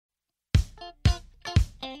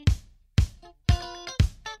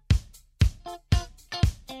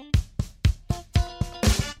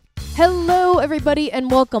Hello, everybody,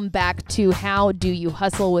 and welcome back to How Do You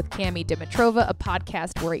Hustle with Cami Dimitrova, a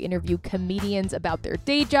podcast where I interview comedians about their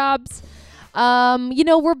day jobs.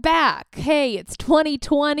 We're back. Hey, it's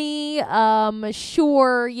 2020.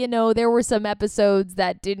 Sure, there were some episodes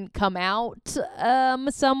that didn't come out.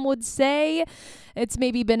 Some would say it's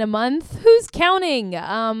maybe been a month. Who's counting?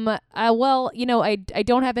 I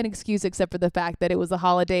don't have an excuse except for the fact that it was the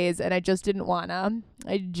holidays and I just didn't wanna.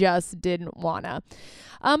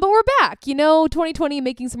 But we're back, 2020,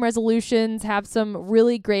 making some resolutions, have some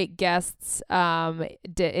really great guests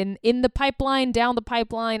in the pipeline, down the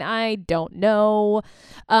pipeline. I don't know.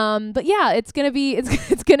 But yeah, it's going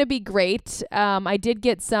to be great. I did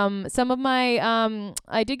get some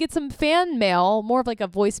fan mail, more of like a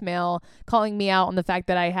voicemail calling me out on the fact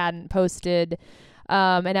that I hadn't posted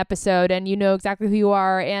an episode, and you know exactly who you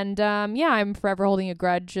are. And I'm forever holding a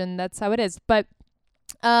grudge, and that's how it is. But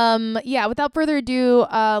without further ado,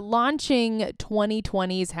 launching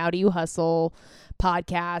 2020's How Do You Hustle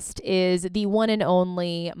podcast is the one and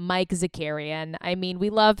only Mike Zakarian. I mean,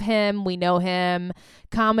 we love him. We know him.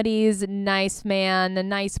 Comedy's nice man, a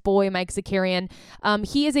nice boy, Mike Zakarian.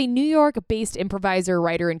 He is a New York-based improviser,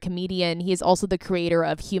 writer, and comedian. He is also the creator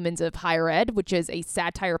of Humans of Higher Ed, which is a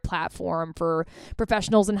satire platform for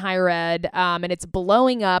professionals in higher ed, and it's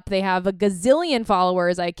blowing up. They have a gazillion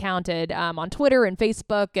followers, I counted, on Twitter and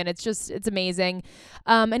Facebook, and it's amazing.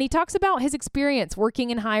 And he talks about his experience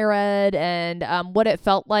working in higher ed and what it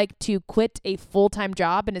felt like to quit a full-time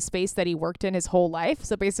job in a space that he worked in his whole life.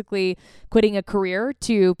 So basically quitting a career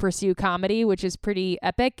to pursue comedy, which is pretty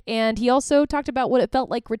epic. And he also talked about what it felt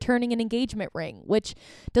like returning an engagement ring, which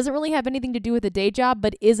doesn't really have anything to do with a day job,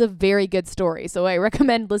 but is a very good story. So I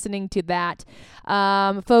recommend listening to that.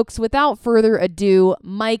 Folks, without further ado,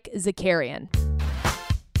 Mike Zakarian.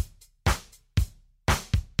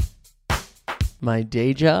 My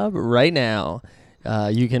day job right now,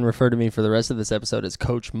 you can refer to me for the rest of this episode as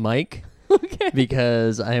Coach Mike. Okay.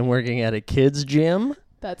 Because I am working at a kids gym.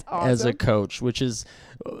 That's awesome. As a coach, which is,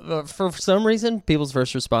 for some reason, people's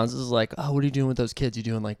first response is like, oh, what are you doing with those kids? You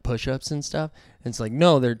doing like push-ups and stuff? And it's like,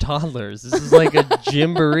 no, they're toddlers. This is like a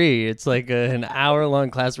gymboree. It's like an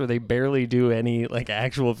hour-long class where they barely do any like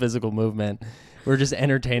actual physical movement. We're just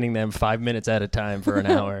entertaining them 5 minutes at a time for an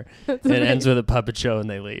hour. It ends with a puppet show and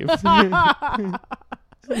they leave.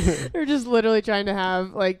 They're just literally trying to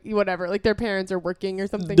have like whatever, like their parents are working or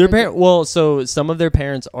something. So some of their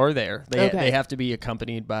parents are there. They have to be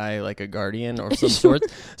accompanied by like a guardian or some sort.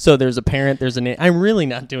 So there's a parent, there's I'm really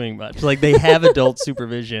not doing much. Like they have adult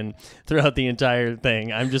supervision throughout the entire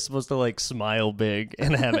thing. I'm just supposed to like smile big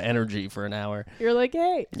and have energy for an hour. You're like,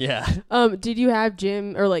 hey. Yeah. Did you have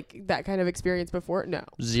gym or like that kind of experience before? No.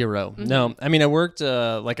 Zero. Mm-hmm. No. I mean, I worked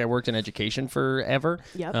in education forever.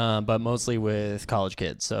 Yep. But mostly with college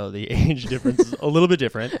kids. So the age difference is a little bit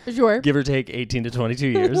different. Sure. Give or take 18 to 22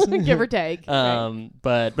 years. Give or take. Right.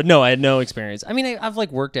 But no, I had no experience. I mean, I've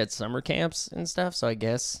like worked at summer camps and stuff, so I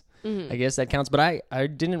guess that counts. But I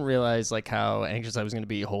didn't realize like how anxious I was going to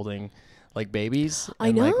be holding like babies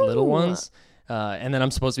and like little ones. And then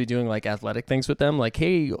I'm supposed to be doing like athletic things with them. Like,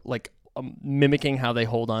 hey, like mimicking how they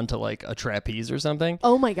hold on to like a trapeze or something.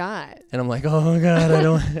 Oh my God. And I'm like, oh God,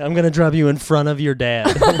 I'm going to drop you in front of your dad.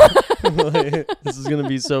 This is going to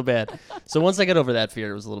be so bad. So once I got over that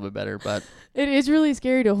fear, it was a little bit better, but it is really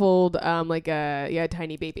scary to hold like a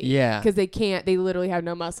tiny baby. Yeah. Because they literally have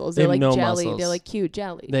no muscles. They're like no jelly. Muscles. They're like cute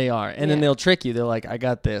jelly. They are. And then they'll trick you. They're like, I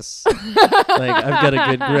got this. Like, I've got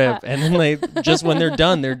a good grip. And then just when they're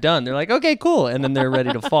done, they're done. They're like, okay, cool. And then they're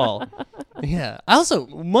ready to fall. Yeah. I also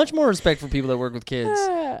much more respect for people that work with kids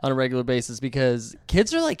on a regular basis because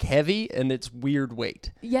kids are like heavy and it's weird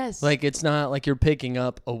weight. Yes. Like it's not like you're picking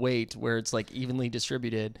up a weight where it's like evenly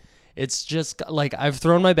distributed. It's just like I've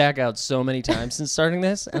thrown my back out so many times since starting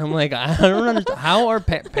this, and I'm like, I don't understand how our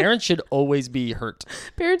parents should always be hurt.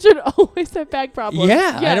 Parents should always have back problems.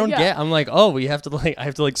 Yeah, I don't get. I'm like, oh, I have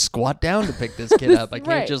to like squat down to pick this kid up. I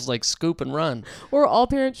can't just like scoop and run. Or all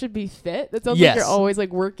parents should be fit. That sounds like you're always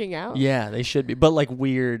like working out. Yeah, they should be, but like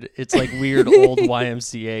weird. It's like weird old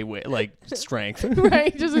YMCA like strength.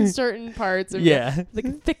 Right, just in certain parts of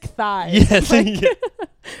like thick thighs. Yes. Like,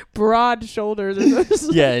 broad shoulders.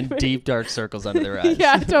 Yeah, and deep dark circles under their eyes.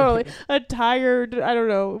 Yeah, totally. A tired, I don't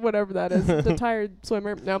know, whatever that is. The tired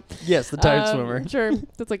swimmer. No. Yes, the tired swimmer. Sure.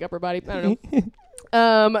 That's like upper body. I don't know.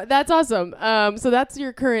 That's awesome. So that's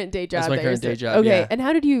your current day job. That's my that you're current day still- job, Okay. yeah. And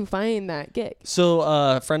how did you find that gig? So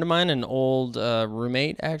a friend of mine, an old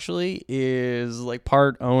roommate actually, is like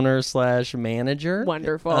part owner / manager.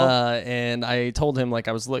 Wonderful. And I told him like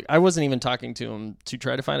I wasn't even talking to him to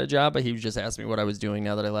try to find a job, but he just asked me what I was doing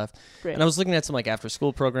now that I left. Great. And I was looking at some like after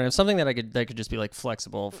school programs, something that could just be like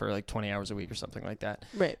flexible for like 20 hours a week or something like that.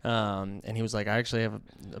 Right. And he was like, I actually have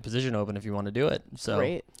a position open if you want to do it. So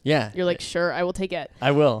Great. yeah, You're like, sure, I will take it.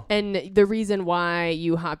 I will. And the reason why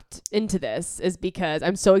you hopped into this is because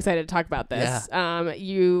I'm so excited to talk about this.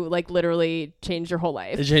 You like literally changed your whole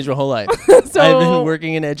life. It changed my whole life. So I've been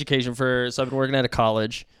working in education so I've been working at a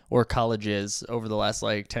college or colleges over the last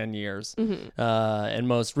like 10 years. And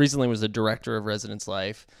most recently was the director of residence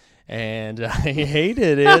life. And I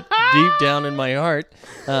hated it deep down in my heart.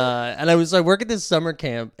 And I work at this summer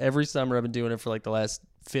camp every summer. I've been doing it for like the last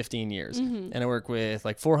 15 years. And I work with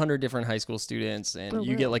like 400 different high school students, and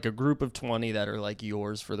you get like a group of 20 that are like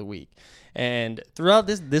yours for the week. And throughout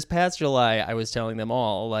this past July, I was telling them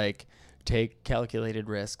all like, take calculated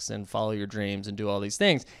risks and follow your dreams and do all these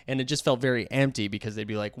things. And it just felt very empty because they'd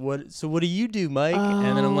be like, what do you do, Mike?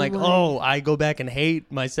 And then I'm like, I go back and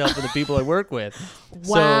hate myself and the people I work with.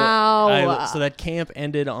 Wow. So that camp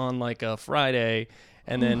ended on like a Friday.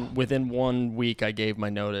 And then within 1 week, I gave my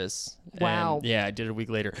notice. Wow. And yeah, I did it a week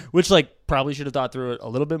later, which like probably should have thought through it a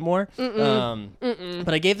little bit more.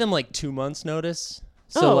 But I gave them like 2 months notice.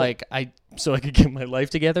 So so I could get my life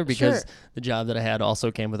together because the job that I had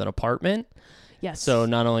also came with an apartment. Yes. So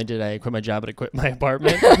not only did I quit my job, but I quit my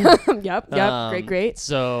apartment. Yep. Great.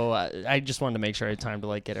 So I just wanted to make sure I had time to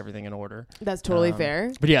like get everything in order. That's totally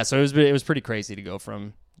fair. But yeah, so it was pretty crazy to go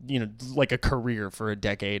from, like a career for a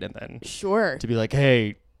decade and then Sure. to be like,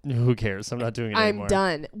 hey, who cares? I'm not doing it anymore. I'm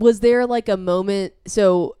done. Was there like a moment?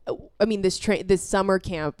 So, I mean, this summer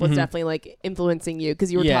camp was definitely like influencing you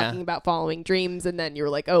because you were talking about following dreams, and then you were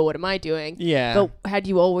like, "Oh, what am I doing?" Yeah. But had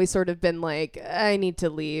you always sort of been like, "I need to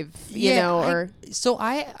leave," you know?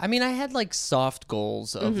 I mean, I had like soft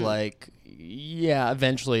goals of like,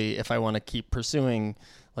 eventually, if I want to keep pursuing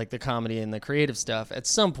like the comedy and the creative stuff, at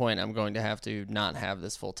some point I'm going to have to not have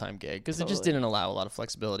this full-time gig because it just didn't allow a lot of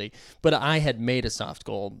flexibility. But I had made a soft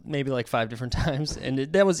goal maybe like 5 different times, and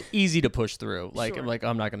that was easy to push through. Like, I'm like,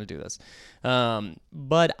 I'm not going to do this.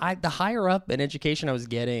 But the higher up in education I was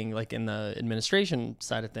getting, like in the administration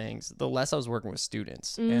side of things, the less I was working with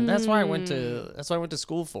students. And that's why I went to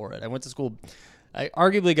school for it. I went to school. I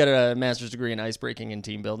arguably got a master's degree in ice breaking and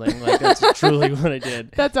team building. Like, that's truly what I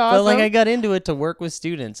did. That's awesome. But like, I got into it to work with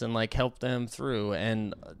students and like help them through.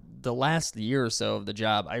 And the last year or so of the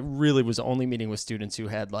job, I really was only meeting with students who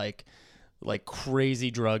had like crazy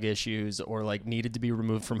drug issues or like needed to be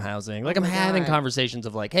removed from housing. Like I'm having conversations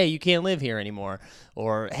of like, hey, you can't live here anymore,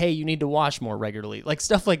 or hey, you need to wash more regularly, like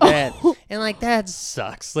stuff like that. And like that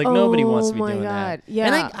sucks. Like nobody wants to be doing that. Yeah.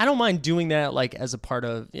 And I don't mind doing that like as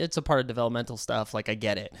it's a part of developmental stuff. Like I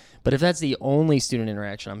get it. But if that's the only student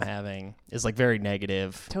interaction I'm having is like very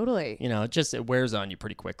negative. Totally. It wears on you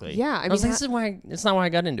pretty quickly. Yeah. I mean, was like, it's not why I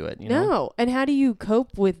got into it. No. And how do you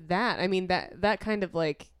cope with that? I mean, that kind of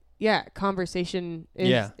like, conversation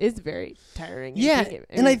is very tiring.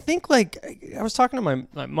 And I think like I was talking to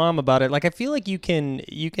my mom about it. Like I feel like you can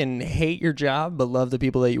hate your job but love the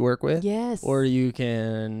people that you work with. Yes. Or you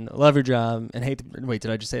can love your job and hate. Wait,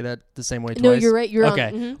 did I just say that the same way twice? No, you're right. You're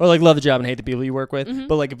okay. Or like love the job and hate the people you work with.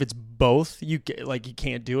 But like if it's both, you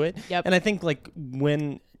can't do it. Yep. And I think like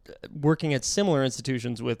when working at similar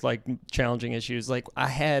institutions with like challenging issues, like I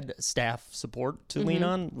had staff support to lean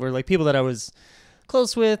on, where like people that I was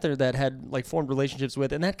close with or that had like formed relationships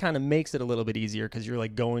with, and that kind of makes it a little bit easier because you're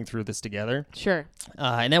like going through this together. Sure.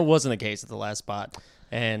 And that wasn't the case at the last spot,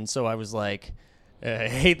 and so I was like, I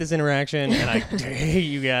hate this interaction and I hate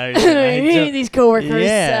you guys. I hate these coworkers.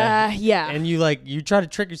 Yeah. And you try to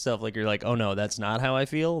trick yourself, like you're like, oh no, that's not how I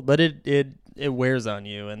feel, but it wears on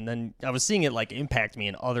you. And then I was seeing it like impact me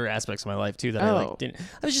in other aspects of my life too that I like didn't.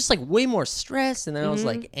 I was just like way more stressed, and then I was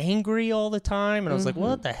like angry all the time, and I was like,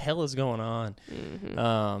 what the hell is going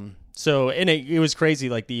on? So it was crazy,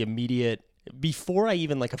 like the immediate before I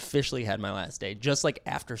even like officially had my last day, just like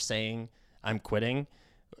after saying I'm quitting,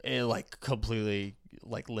 it like completely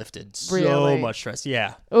like lifted so much stress.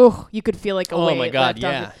 Yeah. Oh, you could feel like a weight. Oh my God. left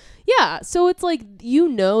off Yeah. your- Yeah, so it's like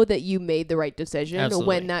that you made the right decision. Absolutely.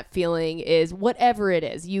 When that feeling is whatever it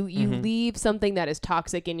is. You leave something that is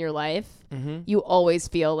toxic in your life. You always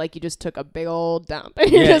feel like you just took a big old dump. And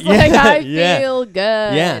you're just like, I feel good.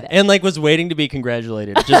 Yeah, and like was waiting to be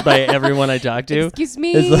congratulated just by everyone I talked to. Excuse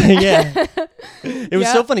me. It's like, it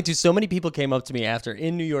was so funny too. So many people came up to me after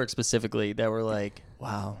in New York specifically that were like,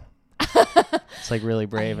 wow. It's like really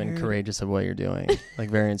brave and courageous of what you're doing. Like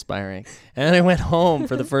very inspiring. And then I went home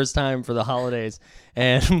for the first time for the holidays,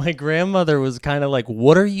 and my grandmother was kind of like,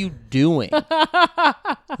 "What are you doing?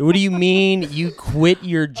 What do you mean you quit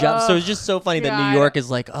your job?" So it's just so funny that New York is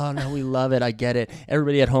like, "Oh no, we love it. I get it."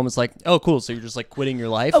 Everybody at home is like, "Oh cool, so you're just like quitting your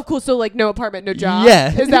life?" Oh cool, so like no apartment, no job.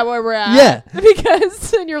 Yeah. Is that where we're at? Yeah.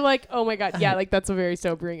 Because and you're like, "Oh my god, yeah, like that's a very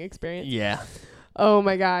sobering experience." Yeah. Oh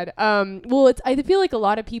my god. Well, I feel like a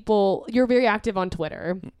lot of people. You're very active on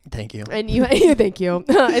Twitter. Thank you. And you, thank you.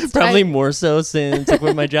 It's Probably more so since I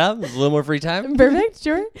quit my job. A little more free time. Perfect,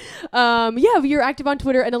 sure. Yeah, you're active on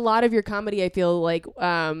Twitter, and a lot of your comedy, I feel like,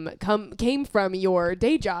 came from your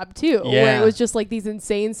day job too, where it was just like these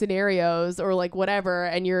insane scenarios or like whatever,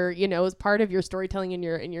 and it was part of your storytelling and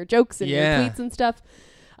your jokes and your tweets and stuff.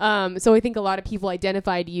 So I think a lot of people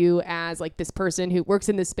identified you as like this person who works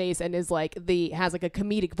in this space and is like has like a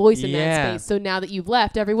comedic voice in that space. So now that you've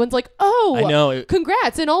left, everyone's like, "Oh, I know.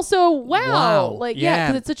 Congrats." And also, wow. Like,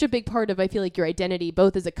 because it's such a big part of, I feel like, your identity,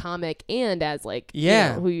 both as a comic and as like,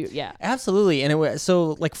 who you, Absolutely. And it was,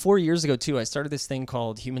 so like 4 years ago too, I started this thing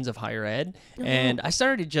called Humans of Higher Ed. And I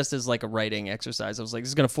started it just as like a writing exercise. I was like, this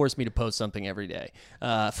is going to force me to post something every day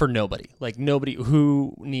for nobody. Like nobody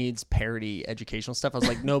who needs parody educational stuff. I was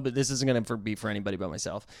like, no, but this isn't going to be for anybody but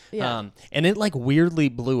myself. And it like weirdly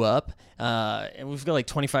blew up. And we've got like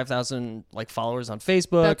 25,000 like followers on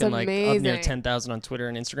Facebook. That's and like amazing. up near 10,000 on Twitter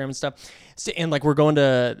and Instagram and stuff. So, and like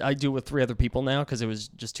I do it with 3 other people now because it was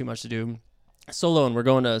just too much to do solo, and we're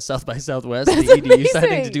going to South by Southwest, the EDU side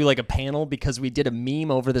thing, to do like a panel because we did a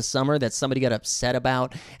meme over the summer that somebody got upset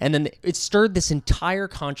about, and then it stirred this entire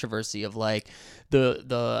controversy of like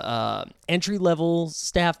the entry level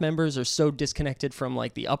staff members are so disconnected from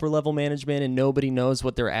like the upper level management, and nobody knows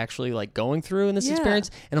what they're actually like going through in this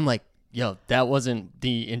experience. And I'm like, yo, that wasn't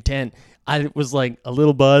the intent. I was like a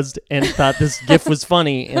little buzzed and thought this GIF was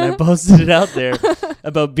funny, and I posted it out there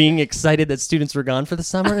about being excited that students were gone for the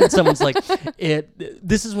summer, and someone's like,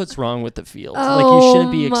 this is what's wrong with the field. Like, you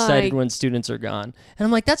shouldn't be excited when students are gone. And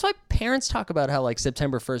I'm like, that's why parents talk about how like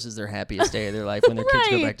September 1st is their happiest day of their life when their kids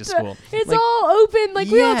go back to school. It's like, all open. Like,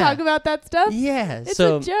 we all talk about that stuff. Yeah. It's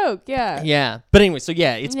a joke. Yeah. Yeah. But anyway, so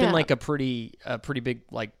it's been like a pretty big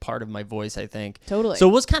like part of my voice, I think. Totally. So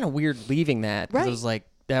it was kind of weird leaving that because it was like,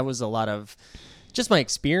 that was a lot of just my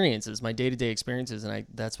experiences, my day-to-day experiences, and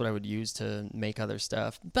that's what I would use to make other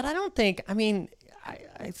stuff. But I don't think,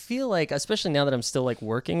 I feel like, especially now that I'm still like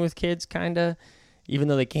working with kids kind of, even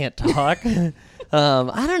though they can't talk, I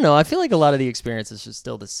don't know. I feel like a lot of the experiences are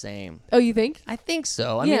still the same. Oh, you think? I think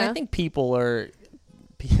so. I mean, I think people are...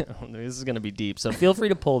 This is going to be deep, so feel free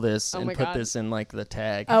to pull this and put this in like the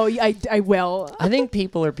tag. Oh, I will. I think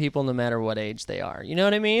people are people no matter what age they are. You know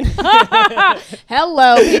what I mean?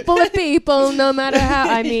 Hello, people are people no matter how.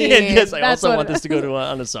 I mean, yes, I also want this to go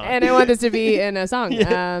on a song. And I want this to be in a song.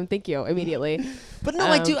 Thank you, immediately. But no,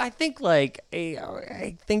 I do. I think like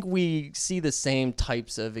I think we see the same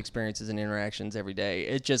types of experiences and interactions every day.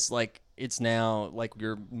 It just like it's now like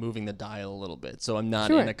you're moving the dial a little bit. So I'm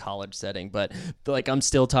not in a college setting, but like I'm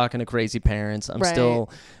still talking to crazy parents. I'm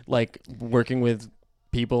still like working with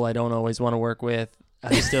people I don't always want to work with.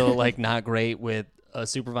 I'm still like not great with a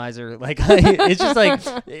supervisor. Like it's just like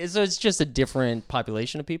so it's just a different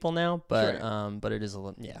population of people now. But it is a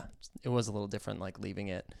little it was a little different like leaving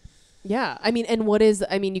it. Yeah. I mean, and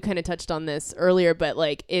you kind of touched on this earlier, but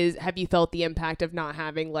like, have you felt the impact of not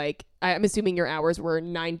having like, I'm assuming your hours were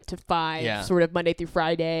 9 to 5, sort of Monday through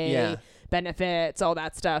Friday, benefits, all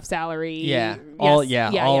that stuff, salary. All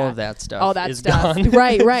of that stuff. All that is stuff. Gone.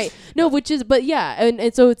 Right. No,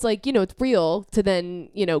 and so it's like, it's real to then,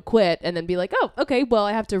 quit and then be like, oh, okay, well,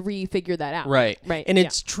 I have to refigure that out. Right. And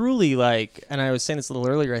it's truly like, and I was saying this a little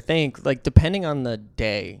earlier, I think, like, depending on the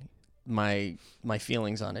day, my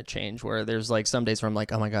feelings on it change, where there's like some days where I'm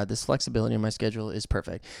like, oh my God, this flexibility in my schedule is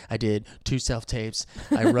perfect. I did 2 self-tapes.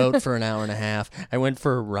 I wrote for an hour and a half. I went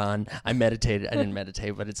for a run. I meditated. I didn't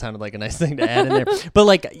meditate, but it sounded like a nice thing to add in there. But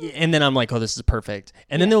like, and then I'm like, oh, this is perfect.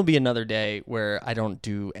 And then there'll be another day where I don't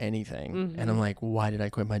do anything. And I'm like, why did I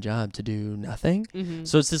quit my job? To do nothing?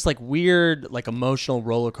 So it's this like weird, like emotional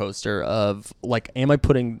roller coaster of like, am I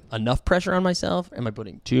putting enough pressure on myself? Am I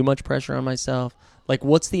putting too much pressure on myself? Like,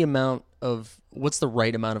 what's the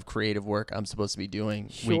right amount of creative work I'm supposed to be doing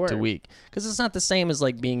week to week? Because it's not the same as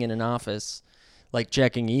like being in an office, like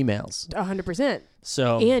checking emails. 100%.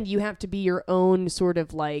 So, and you have to be your own sort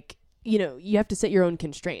of like, you have to set your own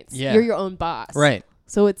constraints. Yeah. You're your own boss. Right.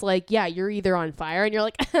 So it's like, you're either on fire and you're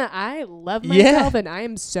like, I love myself and I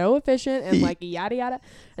am so efficient and like yada yada.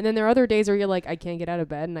 And then there are other days where you're like, I can't get out of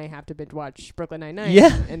bed and I have to binge watch Brooklyn Nine-Nine.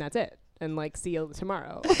 Yeah. And that's it. and like see you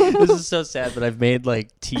tomorrow. This is so sad, but I've made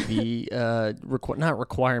like TV not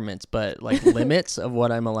requirements, but like limits of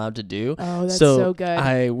what I'm allowed to do. Oh, that's so good.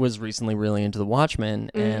 I was recently really into The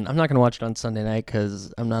Watchmen, and I'm not going to watch it on Sunday night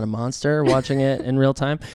because I'm not a monster watching it in real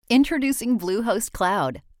time. Introducing Bluehost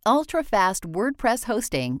Cloud, ultra-fast WordPress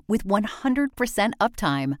hosting with 100%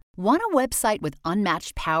 uptime. Want a website with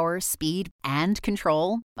unmatched power, speed, and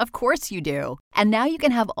control? Of course you do. And now you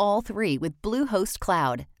can have all three with Bluehost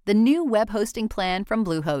Cloud, the new web hosting plan from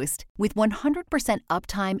Bluehost. With 100%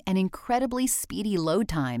 uptime and incredibly speedy load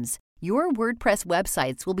times, your WordPress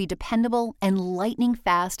websites will be dependable and lightning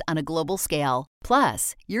fast on a global scale.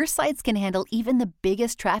 Plus, your sites can handle even the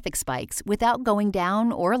biggest traffic spikes without going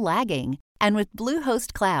down or lagging. And with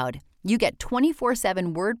Bluehost Cloud, you get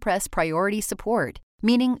 24/7 WordPress priority support,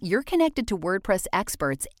 meaning you're connected to WordPress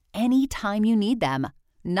experts anytime you need them.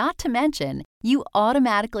 Not to mention, you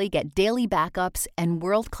automatically get daily backups and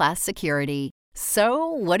world-class security. So,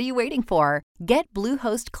 what are you waiting for? Get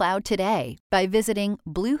Bluehost Cloud today by visiting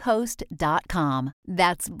Bluehost.com.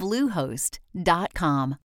 That's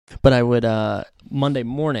Bluehost.com. But I would, Monday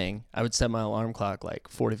morning, I would set my alarm clock like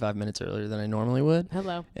 45 minutes earlier than I normally would.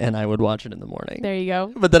 Hello. And I would watch it in the morning. There you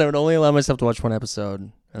go. But then I would only allow myself to watch one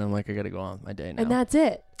episode. And I'm like, I got to go on with my day now. And that's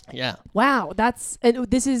it. Yeah. Wow. And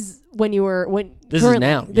this is when you were, This currently,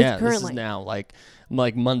 is now. This This is now. Like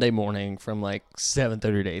Monday morning from like 7:30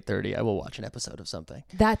 to 8:30, I will watch an episode of something.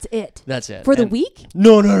 That's it. That's it. For the week?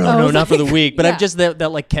 No, not for the week. But yeah. I've just,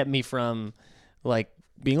 that like kept me from like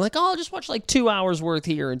being like, oh, I'll just watch like 2 hours worth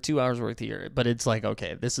here and 2 hours worth here. But it's like,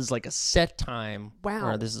 okay, this is like a set time. Wow.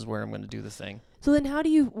 Where this is where I'm going to do the thing. So then how do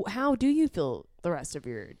you feel the rest of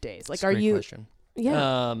your days? Like, That's a great question.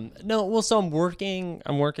 Yeah. No, well, so I'm working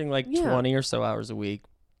like Yeah. 20 or so hours a week.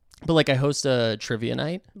 But like I host a trivia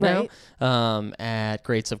night now at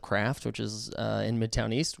Greats of Craft, which is in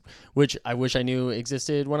Midtown East, which I wish I knew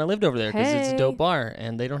existed when I lived over there because it's a dope bar,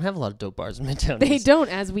 and they don't have a lot of dope bars in Midtown East. They don't,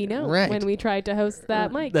 as we know, Right. when we tried to host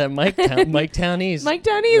that Mike. Mike Town East. Mike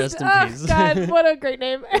Town East. Rest in Oh, peace. God, what a great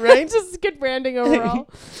name. Right? Just good branding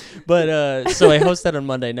overall. But so I host that on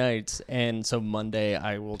Monday nights, and so Monday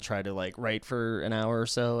I will try to like write for an hour or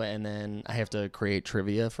so, and then I have to create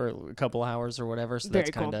trivia for a couple hours or whatever. So Very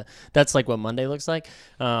that's cool. that's like what Monday looks like.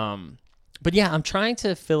 But yeah, I'm trying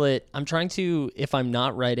to fill it. I'm trying to, if I'm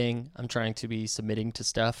not writing, I'm trying to be submitting to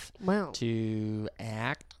stuff Wow. to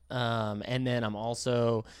act. And then I'm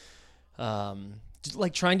also just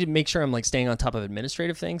like trying to make sure I'm like staying on top of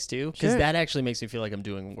administrative things too, because Sure. that actually makes me feel like I'm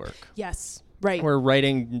doing work. Yes. Right. Where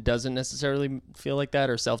writing doesn't necessarily feel like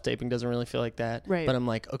that, or self-taping doesn't really feel like that. Right. But I'm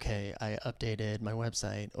like, okay, I updated my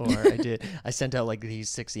website, or I sent out like these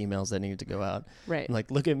 6 emails that needed to go out. Right. I'm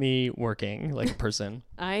like, look at me working like a person.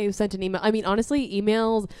 I sent an email. I mean, honestly,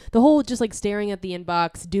 emails, the whole just like staring at the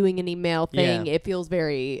inbox, doing an email thing, Yeah. it feels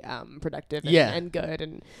very productive and, Yeah. and good.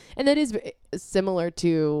 And that is similar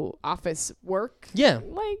to office work. Yeah,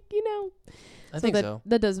 Like, I think so.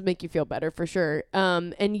 That does make you feel better for sure.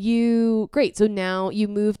 And great. So now you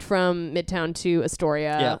moved from Midtown to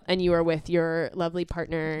Astoria, Yeah. and you are with your lovely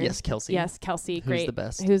partner. Yes, Kelsey. Yes, Kelsey. Who's Great. the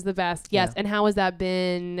best. Who's the best? Yes. Yeah. And how has that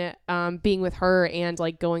been being with her and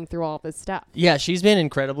like going through all this stuff? Yeah, she's been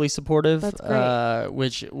incredibly supportive. That's great.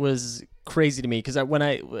 Which was crazy to me because when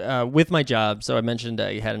I with my job, so I mentioned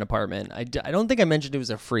I had an apartment. I don't think I mentioned it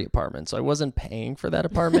was a free apartment, so I wasn't paying for that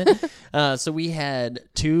apartment. So we had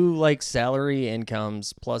 2 like salary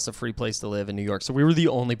incomes plus a free place to live in New York. So we were the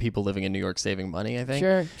only people living in New York saving money, I think.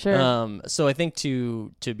 Sure. So I think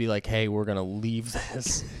to be like, hey, we're gonna leave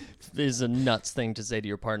this is a nuts thing to say to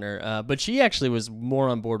your partner. But she actually was more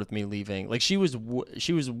on board with me leaving. Like she was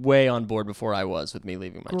way on board before I was with me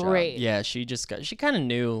leaving my Great. job. Yeah, she kind of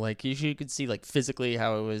knew, like she could see like physically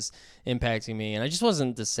how it was impacting me, and I just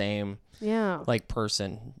wasn't the same Yeah. like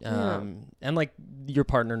person. And like your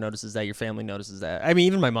partner notices that, your family notices that. I mean,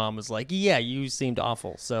 even my mom was like, yeah, you seemed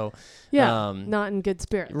awful. So Yeah. Not in good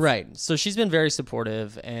spirits. right. So she's been very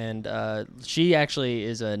supportive, and she actually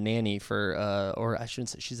is a nanny for, or I shouldn't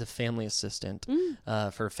say, she's a family assistant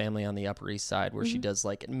for a family on the Upper East Side, where she does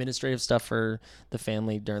like administrative stuff for the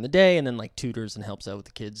family during the day, and then like tutors and helps out with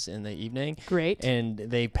the kids in the evening. Great. And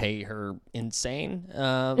they pay her insane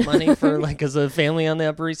money for like, as a family on the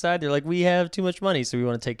Upper East Side, they're like, we have too much money, so we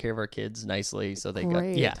want to take care of our kids nicely. So they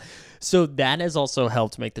Great. got, so that has also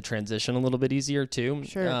helped make the transition a little bit easier too.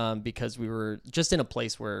 Sure. Because we were just in a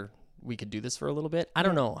place where we could do this for a little bit. I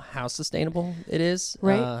don't know how sustainable it is.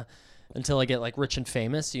 Right. Until I get like rich and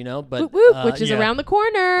famous, but Whoop, whoop, which is around the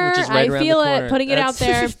corner. Which is right I around feel the corner. it. Putting it out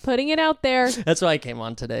there. That's- Putting it out there. That's why I came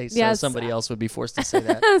on today. So Yes. somebody else would be forced to say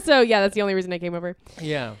that. So yeah, that's the only reason I came over.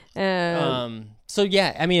 Yeah. So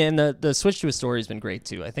yeah, I mean, and the switch to Astoria has been great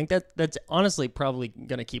too. I think that's honestly probably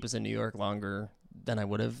gonna keep us in New York longer than I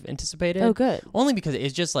would have anticipated. Oh, good. Only because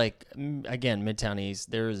it's just like, again, Midtown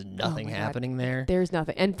East, there's nothing happening there. There's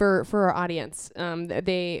nothing. And for our audience,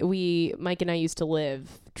 Mike and I used to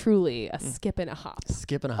live truly a skip and a hop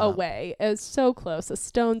away. It was so close, a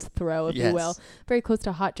stone's throw, if you will. Very close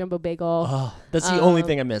to Hot Jumbo Bagel. Oh, that's the only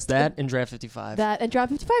thing I missed. That and Draft 55. That and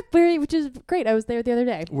Draft 55, which is great. I was there the other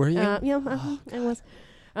day. Were you? I was.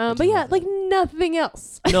 But yeah, like nothing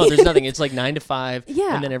else. No, there's nothing. It's like 9 to 5.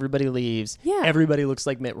 Yeah. And then everybody leaves. Yeah. Everybody looks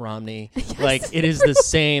like Mitt Romney. Yes. Like it is the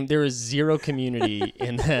same. There is zero community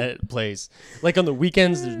in that place. Like on the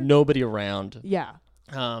weekends, there's nobody around. Yeah.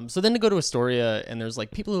 So then to go to Astoria, and there's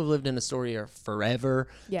like people who have lived in Astoria forever.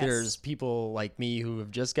 Yes. There's people like me who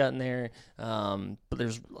have just gotten there. But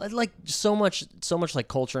there's like so much like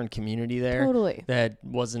culture and community there. Totally. That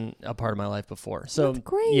wasn't a part of my life before. So that's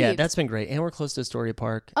great. Yeah, that's been great. And we're close to Astoria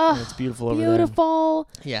Park. Oh, and it's beautiful over there. Beautiful.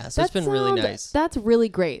 Yeah, so it's been really nice. That's really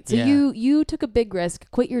great. So Yeah. you took a big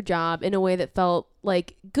risk, quit your job in a way that felt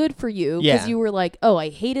like good for you because you were like, oh, I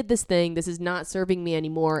hated this thing. This is not serving me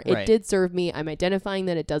anymore. It did serve me. I'm identifying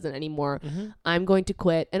that it doesn't anymore. I'm going to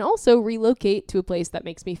quit and also relocate to a place that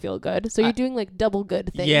makes me feel good. So you're doing like double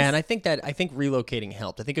good things. Yeah, and I think relocating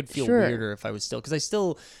helped. I think it'd feel weirder if I was still, because I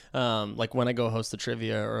still like when I go host the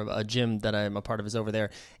trivia or a gym that I'm a part of is over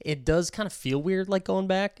there. It does kind of feel weird like going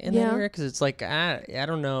back in that area because it's like I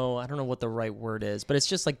don't know what the right word is, but it's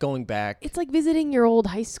just like going back. It's like visiting your old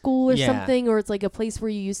high school or something, or it's like a place where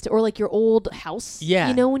you used to, or like your old house. Yeah.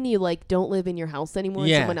 You know, when you like don't live in your house anymore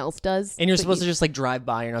and someone else does. And you're supposed to just like drive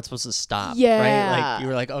by. You're not supposed to stop. Yeah. Right? Like you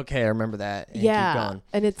were like, okay, I remember that. And keep going.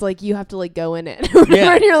 And it's like you have to like go in it.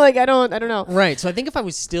 Yeah. And you're like, I don't know. Right. So I think if I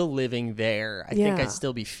was still living there, I think Yeah. I'd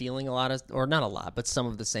still be feeling a lot of, or not a lot, but some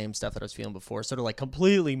of the same stuff that I was feeling before. So to like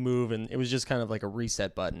completely move, and it was just kind of like a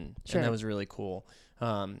reset button. Sure. And that was really cool.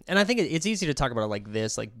 And I think it's easy to talk about it like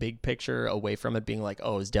this, like big picture, away from it being like,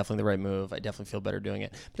 oh, it's definitely the right move. I definitely feel better doing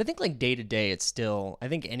it. But I think like day to day, it's still, I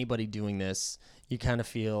think anybody doing this, you kind of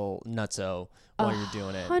feel nutso while you're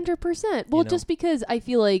doing it. 100%. Well, just because I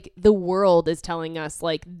feel like the world is telling us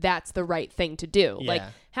like that's the right thing to do. Yeah. Like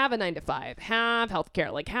have a 9 to 5, have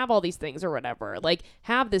healthcare, like have all these things or whatever, like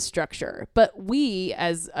have this structure. But we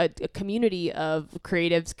as a community of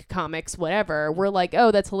creatives, comics, whatever, we're like, oh,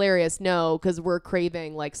 that's hilarious. No, because we're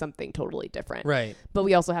craving like something totally different. Right. But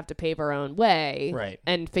we also have to pave our own way. Right.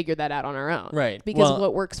 And figure that out on our own. Right. Because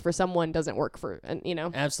what works for someone doesn't work for, and you know.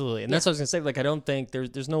 Absolutely. And that's what I was going to say. Like, I don't think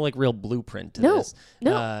there's no like real blueprint to this.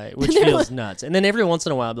 No. Which feels nuts. And then every once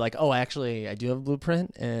in a while, I'll be like, oh, actually, I do have a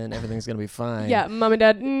blueprint and everything's going to be fine. Yeah, mom and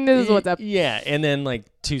dad, this is what's up. Yeah. And then like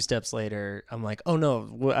 2 steps later, I'm like, oh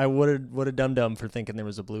no, I would have dum-dum for thinking there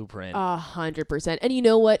was a blueprint. 100%. And you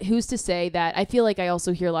know what? Who's to say that? I feel like I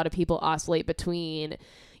also hear a lot of people oscillate between,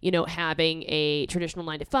 you know, having a traditional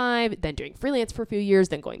 9 to 5, then doing freelance for a few years,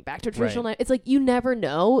 then going back to a traditional 9. It's like, you never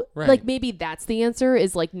know. Right. Like maybe that's the answer,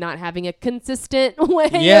 is like not having a consistent way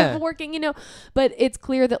of working, you know, but it's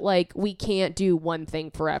clear that like we can't do one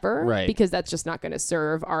thing forever. Right. Because that's just not going to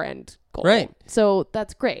serve our end goal. Right. So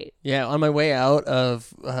that's great. Yeah. On my way out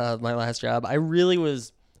of my last job, I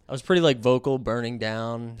was pretty like vocal burning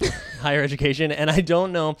down higher education, and I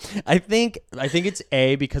don't know. I think it's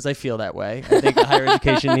because I feel that way. I think higher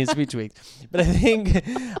education needs to be tweaked, but I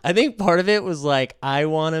think part of it was like I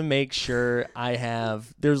want to make sure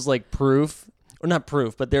there's like proof, or not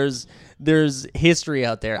proof, but there's history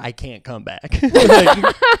out there. I can't come back.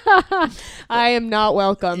 Like, I am not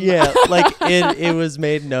welcome. Yeah, like it was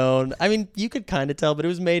made known. I mean, you could kind of tell, but it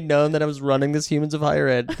was made known that I was running this Humans of Higher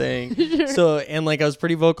Ed thing. Sure. So, and like I was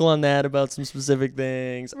pretty vocal on that about some specific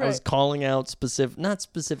things. Right. I was calling out not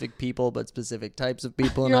specific people, but specific types of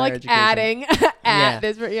people in You're higher like education. adding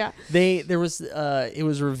this. Yeah. It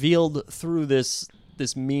was revealed through this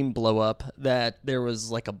meme blow up that there was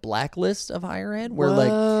like a blacklist of higher ed where like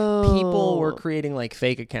people were creating like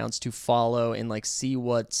fake accounts to follow and like see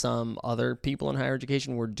what some other people in higher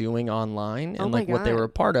education were doing online and like what they were a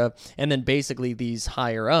part of. And then basically these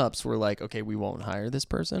higher ups were like, okay, we won't hire this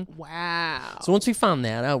person. Wow. So once we found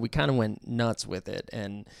that out, we kind of went nuts with it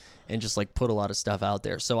and just like put a lot of stuff out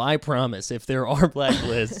there. So I promise, if there are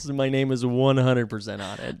blacklists, my name is 100%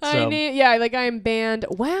 on it. So like I am banned.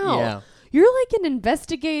 Wow. Yeah. You're like an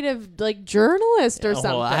investigative like journalist or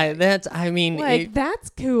something. That's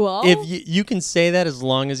cool. If you can say that as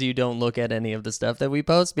long as you don't look at any of the stuff that we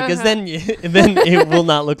post, because then it will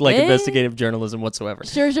not look like investigative journalism whatsoever.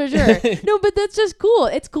 Sure. No, but that's just cool.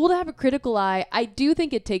 It's cool to have a critical eye. I do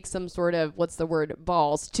think it takes some sort of, what's the word,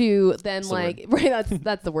 balls to then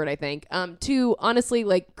that's the word I think. To honestly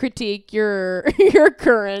like critique your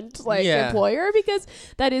current employer, because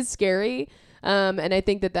that is scary. And I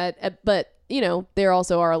think but there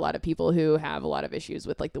also are a lot of people who have a lot of issues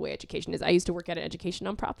with like the way education is. I used to work at an education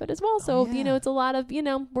nonprofit as well. So, it's a lot of,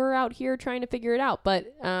 we're out here trying to figure it out,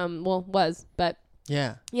 but,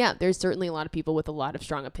 yeah, there's certainly a lot of people with a lot of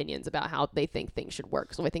strong opinions about how they think things should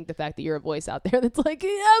work. So I think the fact that you're a voice out there that's like,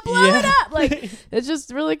 blow it up, like, it's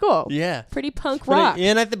just really cool. Yeah, pretty punk rock.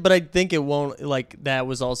 But I think it won't, like, that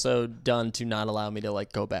was also done to not allow me to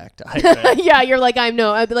like go back to higher ed. Yeah, you're like,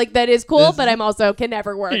 like that is cool, but I'm also can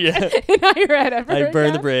never work in higher ed ever. I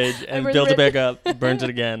burned the bridge and built it back up, burnt it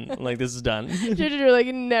again. Like, this is done. You're like,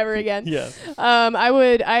 never again. Yeah. I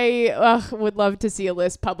would love to see a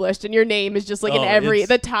list published, and your name is just like in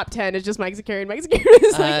the top 10 is just Mike Zakarian. Mike Zakarian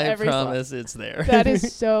is like every promise slot. It's there. That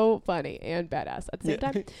is so funny and badass at the same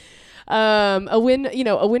time. A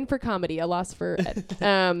win for comedy, a loss for ed.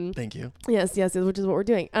 Thank you. Yes, which is what we're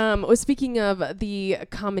doing. Speaking of the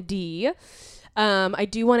comedy, I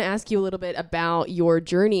do want to ask you a little bit about your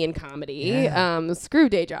journey in comedy. Yeah. Screw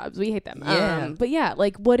day jobs. We hate them. Yeah. But yeah,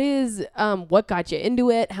 like what got you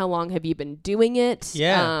into it? How long have you been doing it?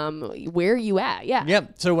 Yeah. Where are you at? Yeah.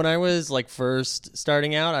 Yep. So when I was like first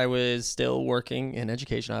starting out, I was still working in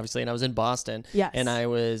education, obviously, and I was in Boston. Yes. And I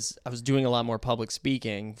was doing a lot more public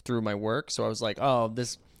speaking through my work. So I was like,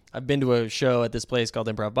 I've been to a show at this place called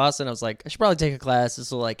Improv Boston. I was like, I should probably take a class.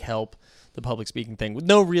 This will like help the public speaking thing, with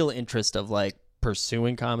no real interest of like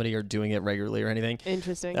pursuing comedy or doing it regularly or anything.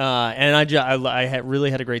 Interesting. And I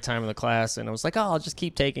really had a great time in the class, and I was like, I'll just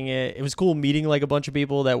keep taking it. It was cool meeting like a bunch of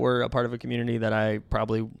people that were a part of a community that I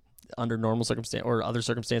probably under normal circumstance or other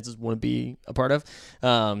circumstances wouldn't be a part of.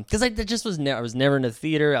 Cause I just was I was never into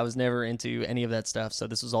theater. I was never into any of that stuff. So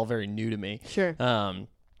this was all very new to me. Sure.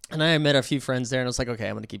 And I met a few friends there, and I was like, okay,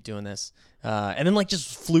 I'm going to keep doing this. And then like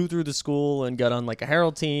just flew through the school and got on like a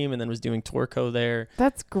Herald team, and then was doing Torco there.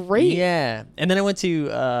 That's great. Yeah. And then I went to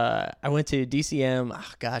DCM.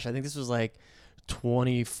 Oh, gosh, I think this was like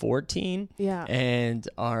 2014. Yeah. And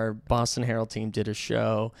our Boston Herald team did a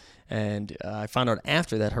show, and I found out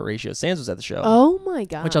after that Horatio Sanz was at the show. Oh my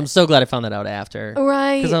God. Which I'm so glad I found that out after.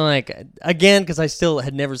 Right. Because I'm like, again, because I still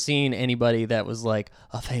had never seen anybody that was like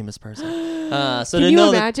a famous person. So can you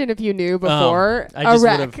imagine if you knew before? I just a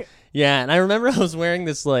wreck. Yeah, and I remember I was wearing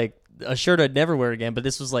this like a shirt I'd never wear again, but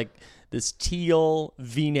this was like this teal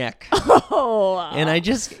V-neck. Oh. And I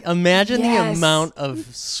just imagine the amount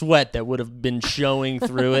of sweat that would have been showing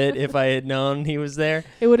through it if I had known he was there.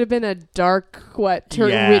 It would have been a dark,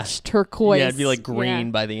 rich turquoise. Yeah, it'd be like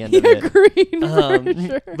green by the end of it. Green for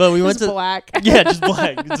sure. But we went to black. Yeah, just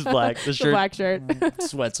black. Just black. The shirt, black shirt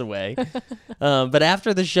sweats away. But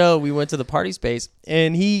after the show, we went to the party space,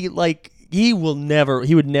 and he would never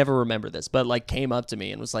remember this, but like came up to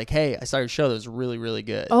me and was like, hey, I saw your show that was really, really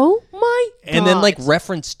good. Oh my God. And then like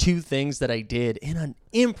referenced two things that I did in an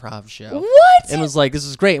improv show. What? And was like, this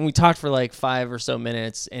is great. And we talked for like 5 or so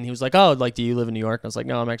minutes, and he was like, oh, like, do you live in New York? And I was like,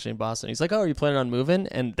 no, I'm actually in Boston. He's like, oh, are you planning on moving?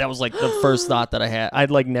 And that was like the first thought that I had.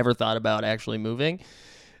 I'd like never thought about actually moving.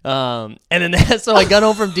 And then so I got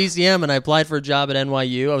home from DCM and I applied for a job at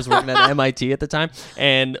NYU. I was working at MIT at the time,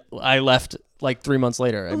 and I left like 3 months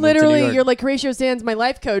later. Literally, you're like, Horatio Sanz, my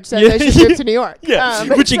life coach, says I should move to New York. Yeah.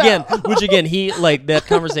 Which again, he like that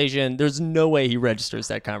conversation. There's no way he registers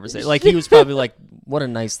that conversation. Like he was probably like, what a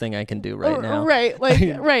nice thing I can do right now. Right. Like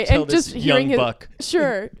right. Tell and this just young hearing buck.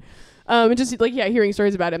 Sure. And just like hearing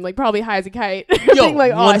stories about him, like probably high as a kite. Yo, being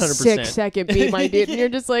like, 100%. 6 second beat, my dude. And you're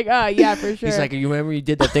just like, yeah, for sure. He's like, you remember you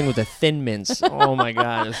did that thing with the Thin Mints? Oh my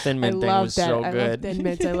God, the Thin Mint thing was so good. I love Thin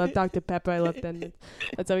Mints. I love Dr. Pepper. I love Thin Mints.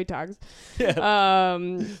 That's how he talks. Yeah.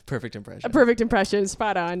 Perfect impression. A perfect impression.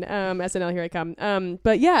 Spot on. SNL, here I come.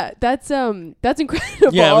 But yeah, that's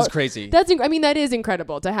incredible. Yeah, it was crazy. That is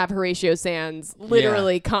incredible to have Horatio Sanz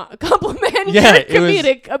literally compliment your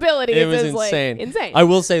comedic abilities. It was insane. Like, insane. I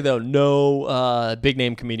will say though, no big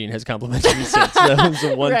name comedian has complimented me since. That was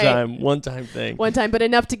a one time thing. One time, but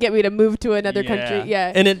enough to get me to move to another country.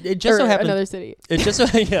 Yeah. And it just so happened. Another city. It just so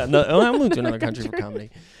I moved to another country for comedy.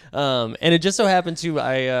 And it just so happened to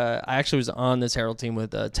I actually was on this Herald team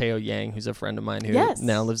with Teo Yang, who's a friend of mine who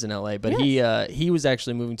now lives in LA, but he was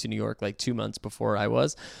actually moving to New York like 2 months before I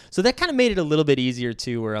was, so that kind of made it a little bit easier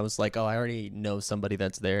too, where I was like, oh, I already know somebody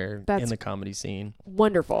that's there in the comedy scene.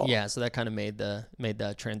 Wonderful. Yeah, so that kind of made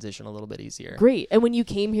the transition a little bit easier. Great. And when you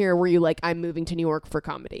came here, were you like, I'm moving to New York for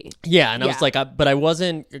comedy? Yeah, and I was like, but I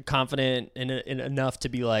wasn't confident in enough to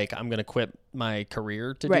be like, I'm gonna quit my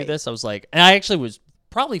career to do this. I was like, and I actually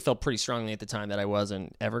probably felt pretty strongly at the time that I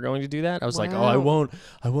wasn't ever going to do that. I was like, oh, I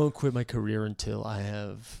won't quit my career until I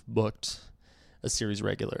have booked a series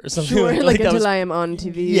regular or something. Sure, like until I am on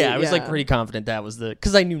TV. Yeah, I was like pretty confident that was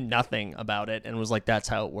because I knew nothing about it and was like, that's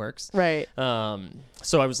how it works. Right.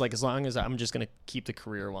 So I was like, as long as I'm just going to keep the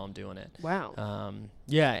career while I'm doing it. Wow.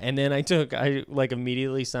 Yeah. And then I like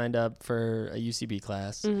immediately signed up for a UCB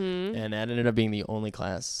class, and that ended up being the only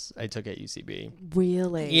class I took at UCB.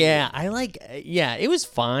 Really? Yeah. It was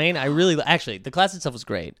fine. Actually, the class itself was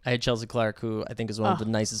great. I had Chelsea Clark, who I think is one of the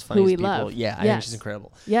nicest, funniest people. Love. Yeah. I think she's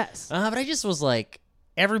incredible. Yes. But I just was like,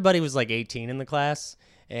 everybody was like 18 in the class.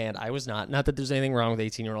 And I was not that there's anything wrong with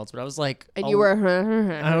 18-year-olds, but I was like, and you were,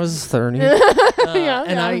 I was 30.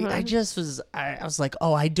 I just was, I was like,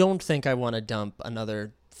 oh, I don't think I want to dump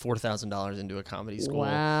another $4,000 into a comedy school.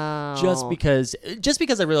 Wow. Just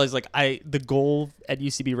because I realized like the goal at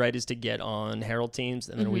UCB, right, is to get on Herald teams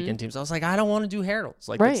and then weekend teams. I was like, I don't want to do Heralds.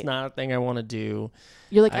 Like, that's not a thing I want to do.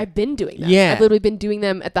 You're like, I've been doing them. Yeah. I've literally been doing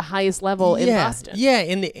them at the highest level in Boston. Yeah.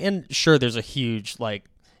 And sure, there's a huge like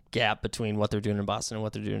gap between what they're doing in Boston and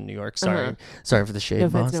what they're doing in New York. Sorry for the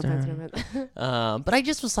shade, Boston. But I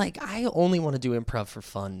just was like, I only want to do improv for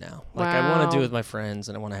fun now. Like, I want to do it with my friends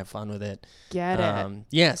and I want to have fun with it. Get it.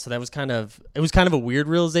 Yeah. So that was kind of a weird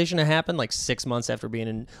realization to happen like 6 months after being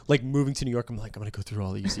in, like, moving to New York. I'm like, I'm going to go through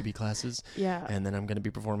all the UCB classes. Yeah. And then I'm going to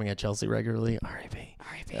be performing at Chelsea regularly. R.I.P.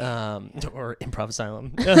 Or Improv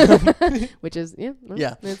Asylum. Which is,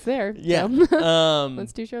 yeah. It's there. Yeah. So.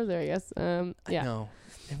 Let's do shows there, I guess. Yeah. No.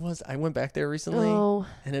 It was. I went back there recently,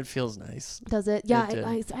 and it feels nice. Does it? Yeah,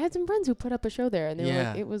 I had some friends who put up a show there, and they were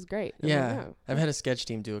like, it was great. I've had a sketch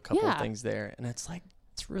team do a couple of things there, and it's like,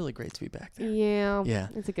 it's really great to be back there. Yeah,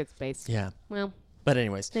 it's a good space. Yeah. Well. But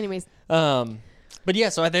anyways. But yeah,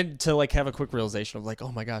 so I had to like have a quick realization of like,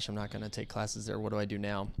 oh my gosh, I'm not going to take classes there. What do I do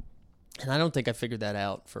now? And I don't think I figured that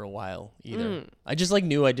out for a while either. I just like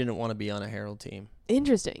knew I didn't want to be on a Herald team.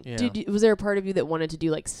 Interesting. Yeah. Was there a part of you that wanted to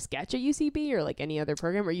do like sketch at UCB or like any other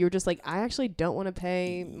program, or you were just like, I actually don't want to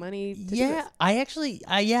pay money to do this? I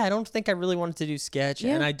don't think I really wanted to do sketch,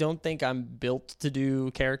 and I don't think I'm built to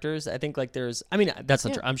do characters. I think like that's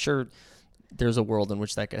not true. I'm sure there's a world in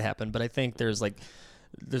which that could happen, but I think there's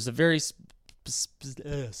a very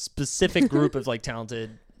specific group of like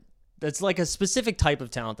talented. That's like a specific type of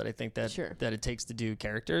talent that I think that it takes to do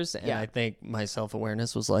characters, and I think my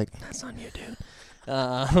self-awareness was like, that's on you, dude.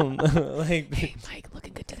 Like, hey, Mike,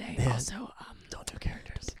 looking good today. Yeah. Also, don't do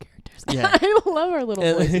characters. Yeah, I love our little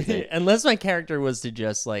voices. Unless my character was to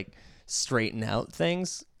just like straighten out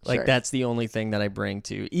things. Like, that's the only thing that I bring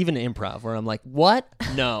to even improv, where I'm like, what?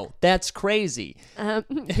 No, that's crazy.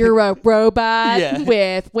 You're a robot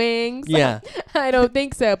with wings. Yeah. I don't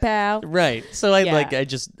think so, pal. Right. So I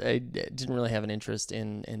didn't really have an interest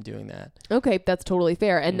in doing that. Okay, that's totally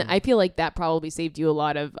fair. And I feel like that probably saved you a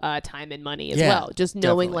lot of time and money as well. Just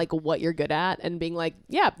knowing like what you're good at and being like,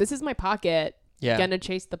 this is my pocket. Yeah. Gonna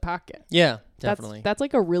chase the pocket. Yeah, definitely. That's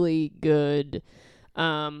like a really good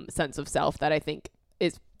sense of self that I think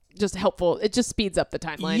is just helpful. It just speeds up the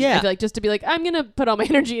timeline. Yeah. I feel like just to be like, I'm gonna put all my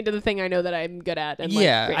energy into the thing I know that I'm good at. And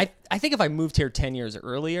I think if I moved here 10 years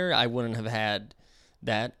earlier, I wouldn't have had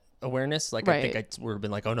that awareness. Like, I think I would have been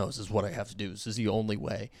like, oh no, this is what I have to do. This is the only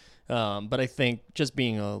way. But I think just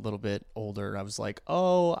being a little bit older, I was like,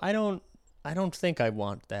 oh, I don't think I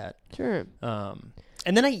want that. Sure.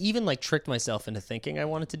 And then I even like tricked myself into thinking I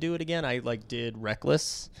wanted to do it again. I like did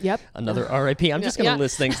Reckless. Yep. Another R.I.P. I'm just going to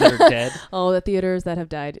list things that are dead. All the theaters that have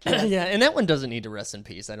died. Yeah, and that one doesn't need to rest in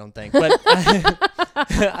peace, I don't think. But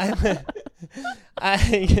I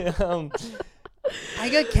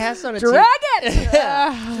got cast on a team.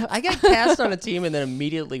 I got cast on a team and then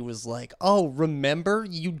immediately was like, oh, remember?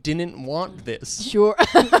 You didn't want this. Sure.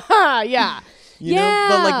 Yeah. You know,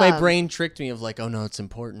 but like my brain tricked me of like, oh no, it's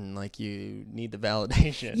important. Like, you need the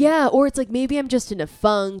validation. Yeah, or it's like maybe I'm just in a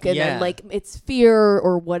funk and then like it's fear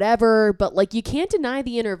or whatever. But like you can't deny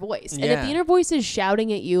the inner voice. And if the inner voice is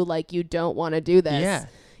shouting at you like you don't want to do this,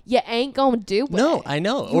 you ain't gonna do it. No, I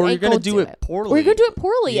know. You or you're ain't gonna gonna do do it poorly. Or you're gonna do it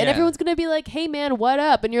poorly, and Yeah. everyone's gonna be like, "Hey, man, what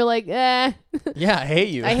up?" And you're like, "Eh, Yeah, I hate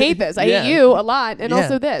you. I hate this. I Yeah. hate you a lot, and Yeah.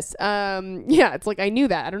 also this." Yeah, it's like I knew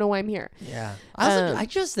that. I don't know why I'm here. Yeah. I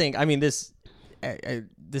just think, I mean, this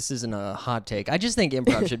isn't a hot take. I just think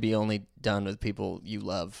improv should be only done with people you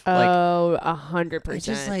love. Oh, 100%. It's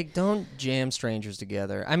just like, don't jam strangers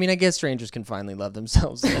together. I mean, I guess strangers can finally love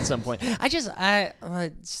themselves at some point.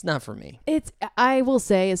 It's not for me. I will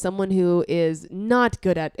say, as someone who is not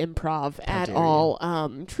good at improv at dare all,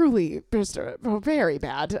 truly just very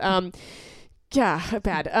bad. Yeah,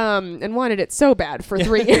 bad. And wanted it so bad for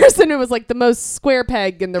 3 years, and it was like the most square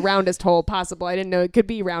peg in the roundest hole possible. I didn't know it could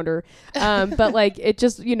be rounder, but like it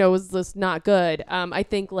just was just not good. I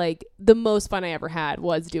think like the most fun I ever had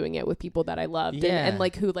was doing it with people that I loved, and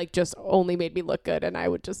like who like just only made me look good, and I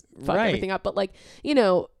would just fuck everything up. But like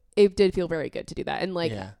it did feel very good to do that, and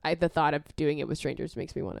like the thought of doing it with strangers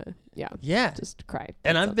makes me want to just cry.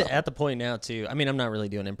 And I'm at the point now too. I mean, I'm not really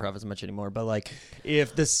doing improv as much anymore, but like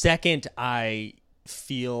if the second I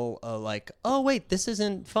feel like, oh wait, this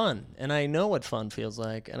isn't fun, and I know what fun feels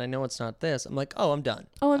like, and I know it's not this, I'm like, oh, I'm done.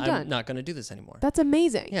 I'm done. Not going to do this anymore. That's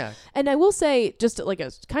amazing. Yeah. And I will say, just like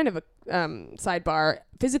a kind of a sidebar,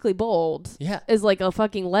 Physically Bold is like a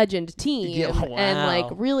fucking legend team. Yeah, wow. And like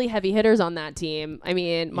really heavy hitters on that team. I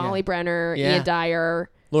mean, Molly Brenner, Ian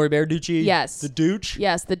Dyer, Lori Berducci. Yes. The Dooch.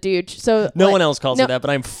 Yes, the Dooch. So no one else calls her that, but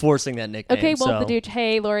I'm forcing that nickname. Okay, well, the Dooch.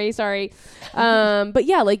 Hey, Lori, sorry. But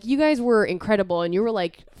yeah, like you guys were incredible, and you were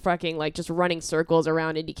like fucking like just running circles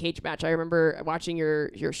around Indie Cage Match. I remember watching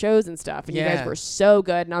your shows and stuff, and you guys were so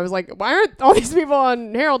good. And I was like, why aren't all these people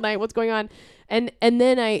on Herald Night? What's going on? And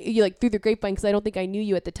then you like through the grapevine, because I don't think I knew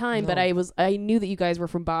you at the time, but I knew that you guys were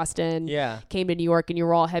from Boston. Yeah. Came to New York, and you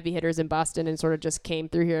were all heavy hitters in Boston, and sort of just came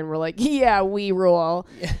through here and were like, yeah, we rule.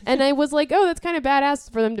 And I was like, oh, that's kind of badass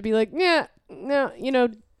for them to be like, yeah, no,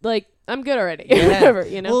 like I'm good already. Whatever,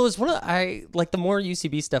 Well, it was the more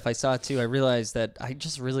UCB stuff I saw too, I realized that I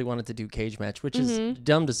just really wanted to do Cage Match, which is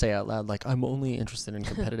dumb to say out loud. Like, I'm only interested in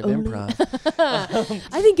competitive improv.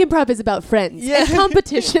 I think improv is about friends and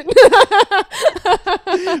competition.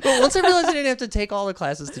 But once I realized I didn't have to take all the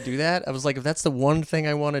classes to do that, I was like, if that's the one thing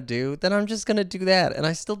I want to do, then I'm just going to do that. And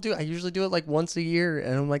I still do. I usually do it like once a year.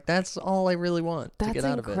 And I'm like, that's all I really want to get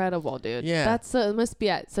out of it. That's incredible, dude. Yeah. That's it must be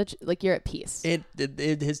at such, like, you're at peace. It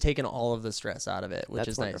has taken all of the stress out of it, which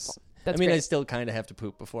is wonderful. nice. That's I mean, great. I still kind of have to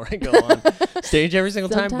poop before I go on stage every single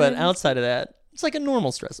time, but outside of that, it's like a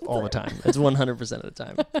normal stress all the time. It's 100% of the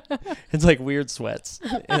time. It's like weird sweats,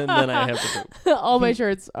 and then I have to poop. All my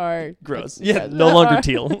shirts are gross. Yeah, no longer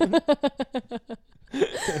teal.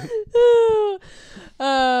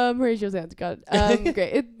 Horatio Sands, God.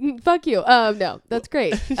 Great. Fuck you. No, that's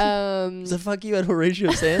great. Is it fuck you at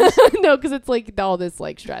Horatio Sands? No, because it's like all this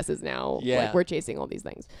like stress is now. Yeah. Like we're chasing all these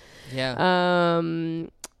things. Yeah.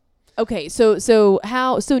 Okay. So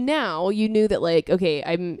now you knew that like, okay,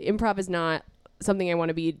 improv is not something I want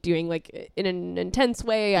to be doing like in an intense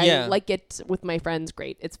way. I like it with my friends.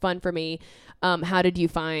 Great. It's fun for me. How did you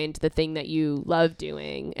find the thing that you love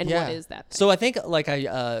doing, and what is that thing? So I think like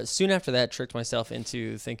I soon after that tricked myself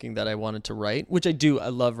into thinking that I wanted to write, which I do. I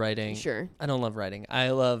love writing. Sure. I don't love writing. I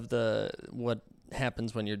love what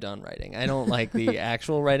happens when you're done writing. I don't like the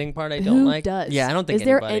actual writing part. I don't Who like. does? Yeah, I don't think. Is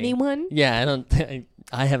there anybody. anyone? Yeah, I don't.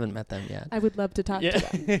 I haven't met them yet. I would love to talk to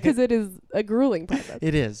them because it is a grueling process.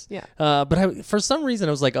 It is. Yeah. But for some reason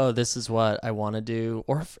I was like, oh, this is what I want to do,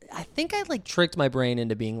 or I think I like tricked my brain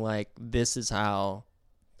into being like, this is how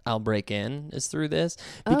I'll break in is through this,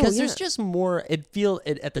 because there's just more. At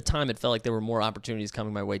the time it felt like there were more opportunities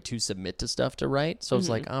coming my way to submit to stuff to write. So I was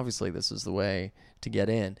like, obviously this is the way to get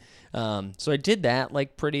in. So I did that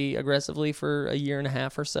like pretty aggressively for a year and a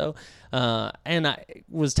half or so. And I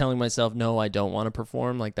was telling myself, no, I don't want to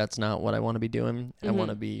perform. Like, that's not what I want to be doing. I want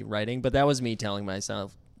to be writing. But that was me telling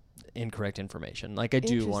myself incorrect information. Like, I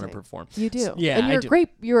do want to perform. You do. Yeah. And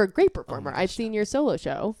you're a great performer. I've seen your solo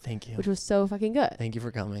show. Thank you. Which was so fucking good. Thank you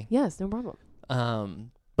for coming. Yes, no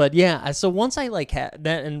problem. But yeah, so once I like had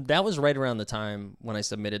that, and that was right around the time when I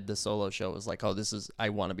submitted the solo show. It was like, oh, I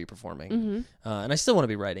want to be performing, and I still want to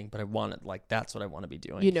be writing, but I want it like that's what I want to be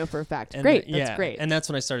doing. You know for a fact. And great, that's great. And that's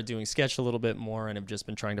when I started doing sketch a little bit more, and have just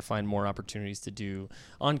been trying to find more opportunities to do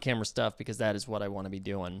on camera stuff because that is what I want to be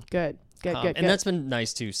doing. Good. And that's been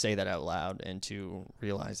nice to say that out loud and to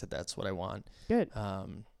realize that that's what I want. Good.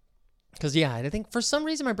 Because I think for some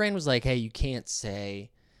reason my brain was like, hey, you can't say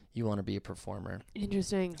you want to be a performer.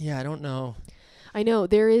 Interesting. Yeah, I don't know. I know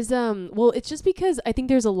there is well, it's just because I think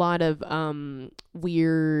there's a lot of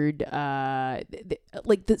weird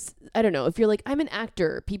like this, I don't know, if you're like, I'm an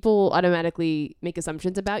actor, people automatically make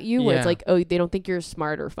assumptions about you where it's like, oh, they don't think you're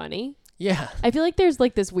smart or funny. Yeah. I feel like there's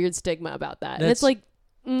like this weird stigma about that. And it's like,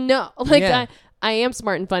 no, like I am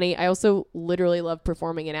smart and funny. I also literally love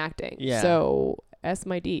performing and acting. Yeah. So S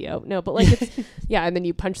my D. Oh no, but like it's and then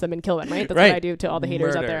you punch them and kill them, right? That's what I do to all the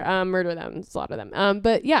haters out there. Murder them, slaughter them.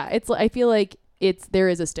 But yeah, it's I feel like there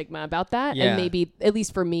is a stigma about that, and maybe at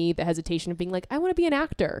least for me, the hesitation of being like, I want to be an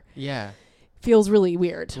actor. Yeah. Feels really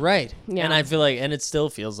weird. Right. Yeah. And I feel like, and it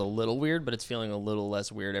still feels a little weird, but it's feeling a little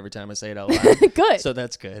less weird every time I say it out loud. Good. So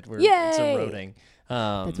that's good. It's eroding.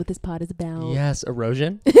 That's what this pod is about. Yes,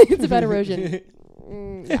 erosion. It's about erosion.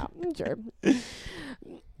 Yeah, sure.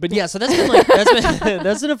 But yeah, so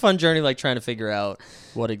that's been a fun journey, like trying to figure out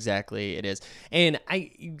what exactly it is. And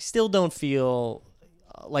I still don't feel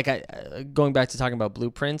like going back to talking about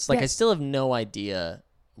blueprints, like I still have no idea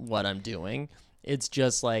what I'm doing. It's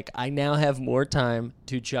just like I now have more time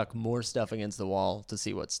to chuck more stuff against the wall to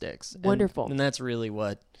see what sticks. Wonderful. And that's really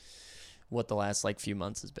what the last like few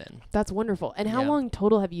months has been. That's wonderful. And how long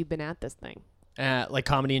total have you been at this thing? Like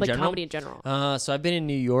comedy in general? Comedy in general. So I've been in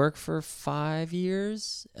New York for 5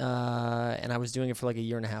 years, and I was doing it for like a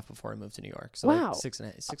year and a half before I moved to New York. So like six and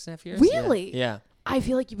a half years. Really? Yeah. I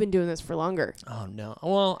feel like you've been doing this for longer. Oh no.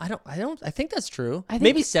 Well, I think that's true.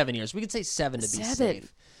 Maybe 7 years. We could say 7 to be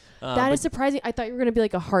safe. That is surprising. I thought you were going to be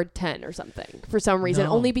like a hard 10 or something for some reason.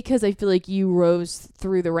 No. Only because I feel like you rose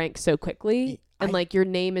through the ranks so quickly. And like your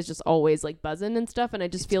name is just always like buzzing and stuff. And I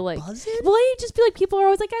just feel like, buzzing? Well, I just feel like people are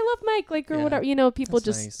always like, I love Mike, like, or whatever, you know, people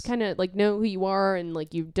just kind of like know who you are and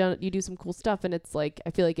like you do some cool stuff. And it's like,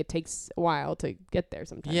 I feel like it takes a while to get there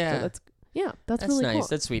sometimes. Yeah. So that's really nice. Cool.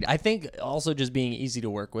 That's sweet. I think also just being easy to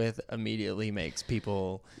work with immediately makes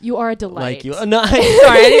people. You are a delight. Like you. No, sorry,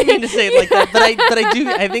 I didn't mean to say it like that. But I do.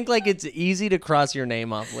 I think like it's easy to cross your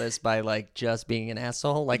name off list by like just being an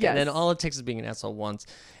asshole. Like, and then all it takes is being an asshole once,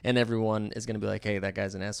 and everyone is gonna be like, hey, that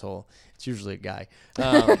guy's an asshole. It's usually a guy.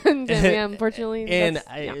 Unfortunately.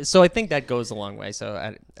 And so I think that goes a long way.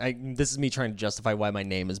 So this is me trying to justify why my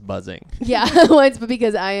name is buzzing. Yeah, once, but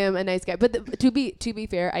because I am a nice guy. But to be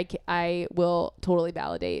fair, I will totally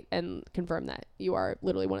validate and confirm that you are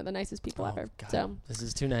literally one of the nicest people ever. God, so this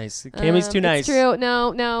is too nice. Cammy's too nice. It's true.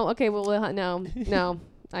 No. Okay. Well, no.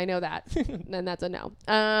 I know that. And that's a no.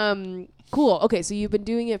 Cool. Okay. So you've been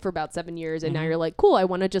doing it for about 7 years and now you're like, cool, I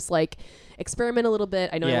want to just like experiment a little bit.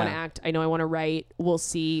 I know I want to act. I know I want to write. We'll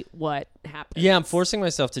see what happens. Yeah. I'm forcing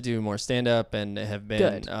myself to do more stand up and have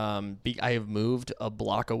been, I have moved a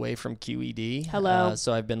block away from QED. Hello.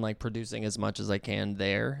 So I've been like producing as much as I can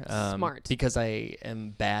there. Smart. Because I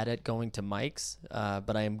am bad at going to mics,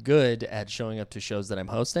 but I am good at showing up to shows that I'm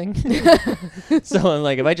hosting. So I'm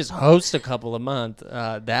like, if I just host a couple a month,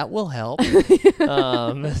 that will help.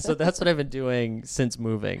 So that's what I've been doing since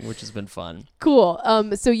moving, which has been fun. Cool.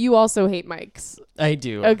 So you also hate mics. I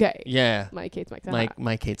do. Okay. Yeah. Mike hates mics.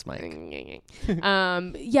 Mike hates Mike.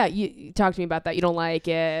 Yeah, you talk to me about that. You don't like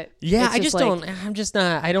it. Yeah,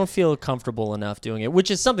 I don't feel comfortable enough doing it,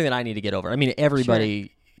 which is something that I need to get over. I mean,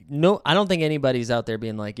 everybody, I don't think anybody's out there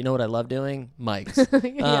being like, you know what I love doing? Mics.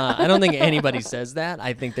 I don't think anybody says that.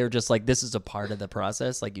 I think they're just like, this is a part of the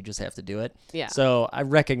process. Like, you just have to do it. Yeah. So I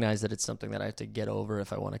recognize that it's something that I have to get over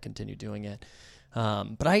if I want to continue doing it.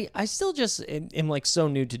 But I still just am like so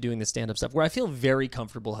new to doing the stand-up stuff where I feel very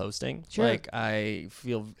comfortable hosting. Sure. Like I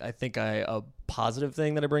think a positive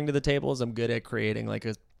thing that I bring to the table is I'm good at creating like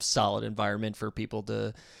a solid environment for people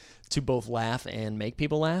to both laugh and make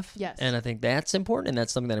people laugh. Yes. And I think that's important and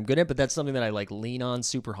that's something that I'm good at, but that's something that I like lean on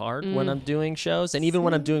super hard when I'm doing shows. And even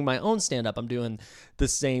when I'm doing my own stand-up, I'm doing the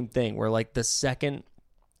same thing where like the second,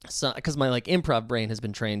 because my like improv brain has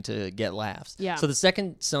been trained to get laughs. Yeah. So the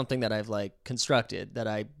second something that I've like constructed that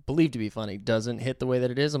I believe to be funny doesn't hit the way that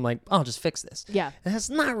it is, I'm like, oh, I'll just fix this. Yeah. And that's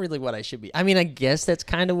not really what I should be. I mean, I guess that's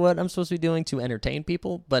kind of what I'm supposed to be doing to entertain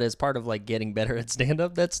people, but as part of like getting better at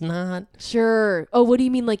stand-up, that's not. Sure. Oh, what do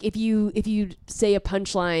you mean? Like if you say a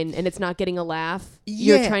punchline and it's not getting a laugh,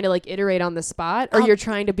 you're trying to like iterate on the spot, or you're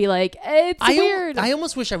trying to be like, it's weird. I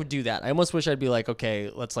almost wish I would do that. I almost wish I'd be like, okay,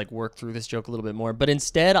 let's like work through this joke a little bit more. But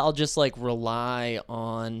instead, I'll just like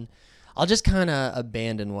I'll just kind of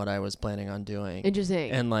abandon what I was planning on doing.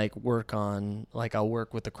 Interesting. And like I'll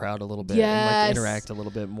work with the crowd a little bit and like interact a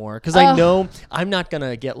little bit more. Because I know I'm not going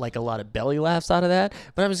to get like a lot of belly laughs out of that,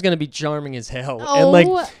 but I'm just going to be charming as hell.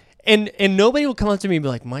 Oh. And nobody will come up to me and be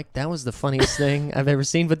like, Mike, that was the funniest thing I've ever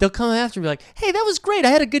seen. But they'll come after me like, hey, that was great. I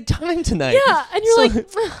had a good time tonight. Yeah, and you're like,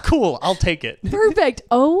 cool, I'll take it. Perfect.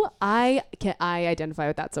 Oh, I identify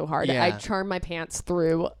with that so hard. Yeah. I charm my pants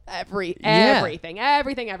through everything.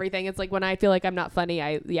 It's like when I feel like I'm not funny,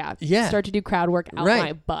 I start to do crowd work out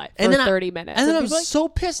my butt for 30 minutes. And then I'm so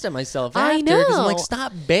pissed at myself after. I know. Because I'm like,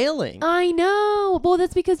 stop bailing. I know. Well,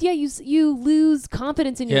 that's because you lose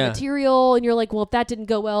confidence in your material, and you're like, well, if that didn't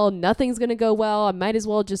go well, nothing's gonna go well. I might as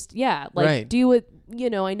well just do what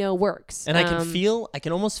I know works. And I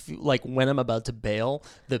can almost feel like when I'm about to bail,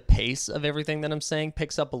 the pace of everything that I'm saying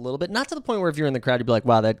picks up a little bit. Not to the point where if you're in the crowd, you'd be like,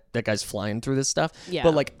 wow, that guy's flying through this stuff. Yeah.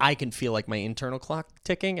 But like I can feel like my internal clock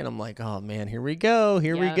ticking, and I'm like, oh man, here we go.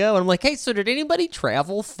 And I'm like, hey, so did anybody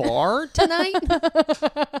travel far tonight?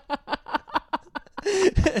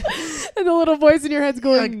 And the little voice in your head's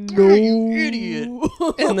going, no, you idiot.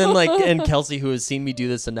 And then and Kelsey, who has seen me do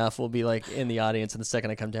this enough, will be like in the audience, and the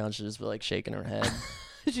second I come down, she'll just be like shaking her head.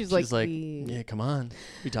 She's like, yeah, come on.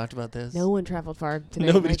 We talked about this. No one traveled far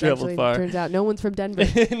tonight. Nobody traveled far. Turns out no one's from Denver.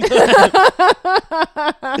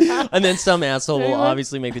 And then some asshole will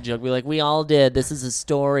obviously make the joke, be like, we all did. This is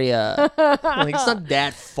Astoria. Like, it's not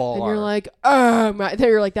that far. And you're like, oh my.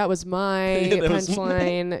 You're like, that was my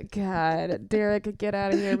punchline. God, Derek, get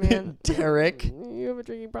out of here, man. Derek. You have a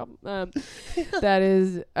drinking problem. That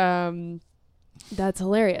is... that's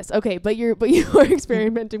hilarious. Okay, but you are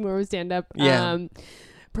experimenting more with stand-up. Yeah.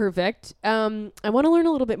 Perfect. I want to learn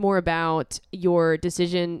a little bit more about your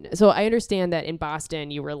decision. So I understand that in Boston,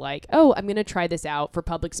 you were like, oh, I'm going to try this out for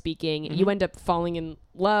public speaking. Mm-hmm. You end up falling in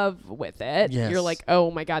love with it. Yes. You're like,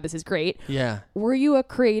 oh my God, this is great. Yeah. Were you a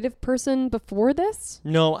creative person before this?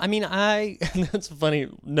 No, I mean, that's funny.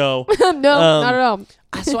 No. No, not at all.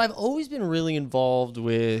 So I've always been really involved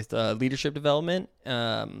with leadership development.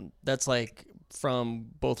 That's like from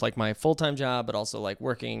both like my full-time job, but also like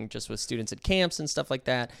working just with students at camps and stuff like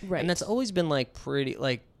that. Right. And that's always been like pretty,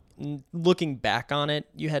 like looking back on it,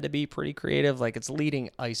 you had to be pretty creative. Like it's leading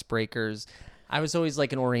icebreakers. I was always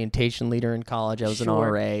like an orientation leader in college. I was an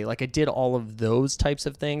RA. Like I did all of those types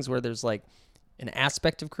of things where there's like an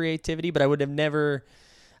aspect of creativity, but I'd never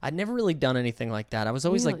really done anything like that. I was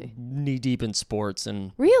always like knee deep in sports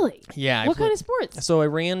and really? Yeah. What kind of sports? So I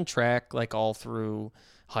ran track like all through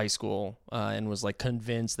high school and was like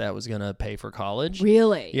convinced that was gonna pay for college.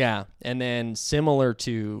 Really? Yeah. And then similar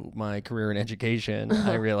to my career in education,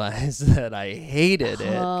 I realized that I hated it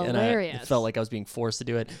and I felt like I was being forced to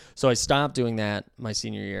do it. So I stopped doing that my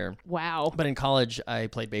senior year. Wow. But in college I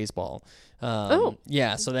played baseball.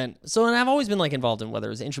 Yeah. So and I've always been like involved in whether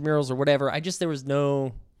it was intramurals or whatever.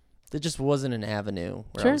 There just wasn't an avenue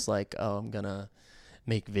where I was like, oh, I'm gonna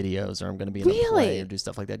make videos or I'm going to be in a play or do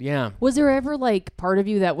stuff like that. Yeah. Was there ever like part of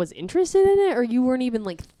you that was interested in it or you weren't even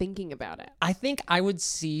like thinking about it? I think I would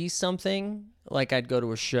see something like I'd go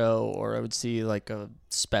to a show or I would see like a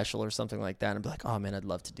special or something like that and be like, oh man, I'd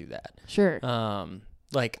love to do that. Sure.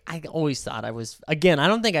 Like I always thought I was, again, I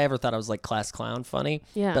don't think I ever thought I was like class clown funny,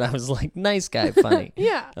 but I was like nice guy funny.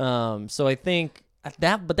 Yeah. So I think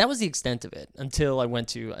but that was the extent of it until I went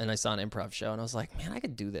to and I saw an improv show and I was like, man, I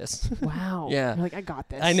could do this. Wow. Yeah. You're like, I got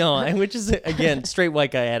this. I know. Which is, again, straight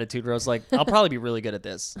white guy attitude where I was like, I'll probably be really good at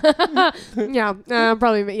this. Yeah.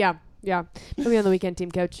 Probably. Yeah. Yeah. Probably on the weekend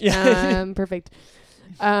team coach. Perfect.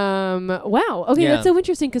 Wow. Okay. That's so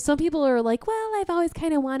interesting because some people are like, well, I've always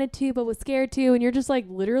kind of wanted to, but was scared to. And you're just like,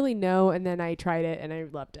 literally no. And then I tried it and I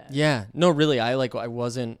loved it. Yeah. No, really. I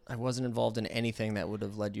wasn't involved in anything that would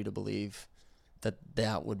have led you to believe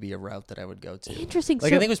that would be a route that I would go to. Interesting.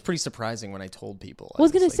 Like, I think it was pretty surprising when I told people. I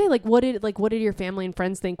was going to say, what did your family and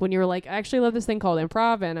friends think when you were like, I actually love this thing called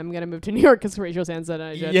improv and I'm going to move to New York because Horatio Sands said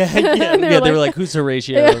I should. Yeah. They were like, who's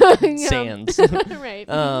Horatio Sands?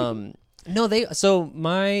 Right. No, so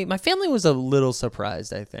my family was a little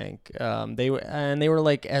surprised, I think. They were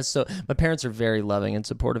like, my parents are very loving and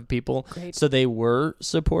supportive people. Great. So they were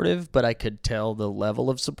supportive, but I could tell the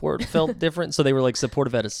level of support felt different. So they were like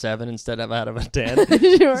supportive at a 7 instead of out of a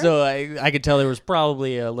 10. Sure. So I could tell there was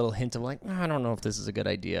probably a little hint of like, I don't know if this is a good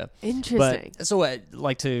idea. Interesting. But so I'd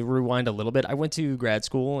like to rewind a little bit. I went to grad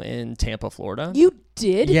school in Tampa, Florida. You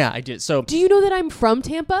did? Yeah, I did. So do you know that I'm from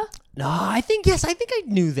Tampa? No, I think I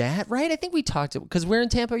knew that, right? I think we talked because where in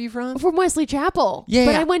Tampa are you from? From Wesley Chapel. Yeah,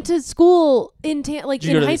 but I went to school in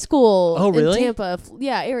high school. Oh, really? In Tampa,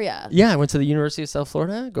 area. Yeah, I went to the University of South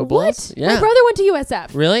Florida. Go Bulls! What? Yeah, my brother went to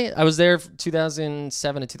USF. Really? I was there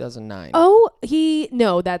 2007 to 2009. Oh,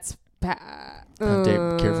 that's.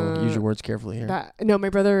 Dave, careful. Use your words carefully here. No, my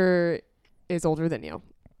brother is older than you.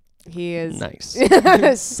 He is nice.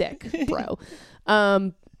 sick, bro.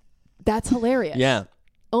 That's hilarious. Yeah.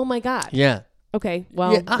 Oh my God. Yeah. Okay.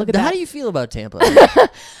 Well, Yeah, look at that. How do you feel about Tampa?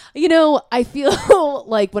 I feel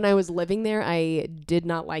like when I was living there, I did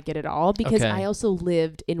not like it at all because Okay. I also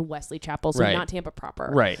lived in Wesley Chapel, so Right. not Tampa proper.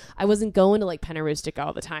 Right. I wasn't going to like Penarustic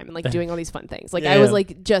all the time and like doing all these fun things. Like I Yeah. was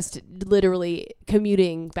like just literally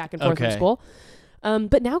commuting back and forth from Okay. school.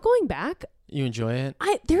 But now going back, You enjoy it?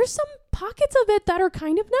 there's some pockets of it that are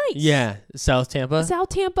kind of nice. Yeah. South Tampa? South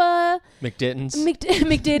Tampa, McDitton's?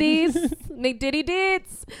 McDiddy's, McDiddy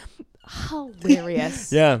Dits.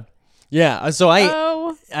 Hilarious. Yeah. Yeah. So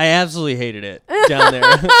I absolutely hated it down there.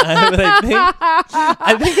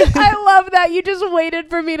 I think I love that you just waited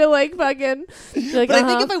for me to like fucking. Like, But I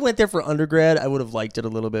think if I went there for undergrad, I would have liked it a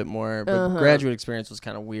little bit more. But graduate experience was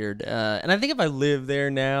kind of weird. And I think if I lived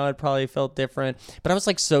there now, I'd probably felt different. But I was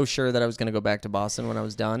like so sure that I was going to go back to Boston when I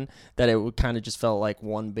was done that it would kind of just felt like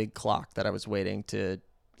one big clock that I was waiting to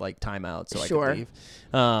like time out so I could leave.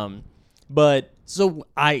 But so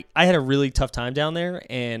I had a really tough time down there.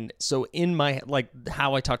 And so in my, like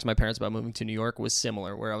how I talked to my parents about moving to New York was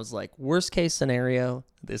similar, where I was like, worst case scenario,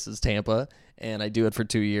 this is Tampa. And I do it for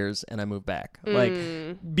 2 years and I move back. Like,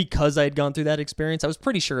 because I had gone through that experience, I was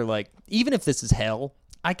pretty sure, like, even if this is hell,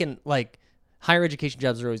 I can, like, higher education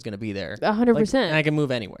jobs are always going to be there. 100%. And I can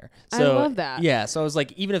move anywhere. So, I love that. Yeah. So I was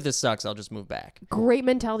like, even if this sucks, I'll just move back. Great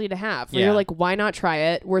mentality to have. Where Yeah. you're like, why not try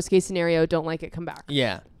it? Worst case scenario, don't like it, come back.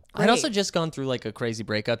 Yeah. Great. I'd also just gone through like a crazy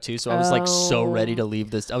breakup too, so I was like so ready to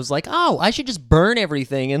leave this. I was like, oh, I should just burn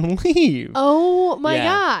everything and leave. Oh my Yeah.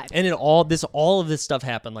 God. And then all of this stuff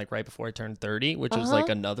happened like right before I turned 30, which was like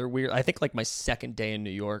another weird. I think like my second day in New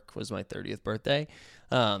York was my 30th birthday.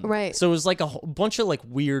 Right. So it was like a whole bunch of like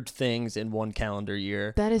weird things in one calendar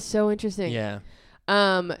year. That is so interesting. Yeah.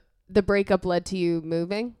 The breakup led to you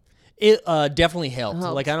moving? It definitely helped.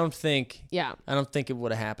 Helped. Like I don't think Yeah. it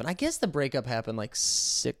would have happened. I guess the breakup happened like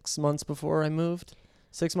 6 months before I moved.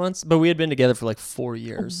 6 months, but we had been together for like 4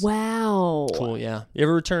 years. Wow. Cool, yeah. You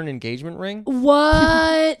ever return an engagement ring?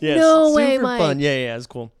 What? Yeah, no super way, Mike. fun. Yeah, it's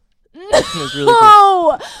cool. It was really cool.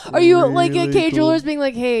 Oh, are you like at Really K cool. Jewelers being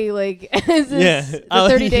like, hey, like, is this the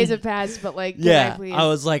 30 days have passed, but like, can I Yeah, please? I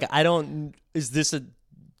was like, is this a,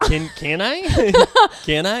 can I?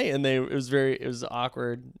 Can I? And it was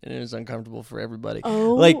awkward and it was uncomfortable for everybody.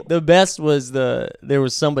 Oh. Like the best was there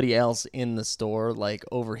was somebody else in the store, like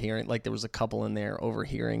overhearing, like there was a couple in there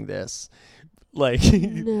overhearing this. Like,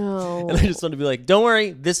 No. and I just wanted to be like, don't worry,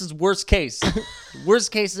 this is worst case.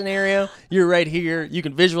 Worst case scenario, you're right here. You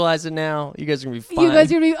can visualize it now. You guys are going to be fine. You guys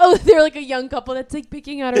are gonna be, they're like a young couple that's like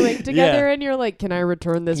picking out a ring together, and you're like, can I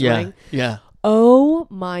return this ring? Yeah. Oh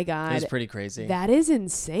my It God. was pretty crazy. That is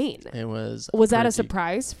insane. It was. Was that a pretty-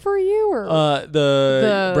 surprise for you? Or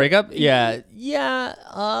The breakup? Yeah.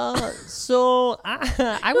 So I was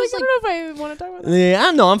I like, don't know if I want to talk about that.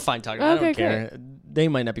 yeah, no, I'm fine talking. I Okay, don't care. They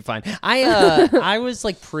might not be fine. I was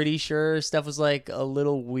like pretty sure stuff was like a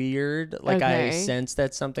little weird. Like I Okay. sensed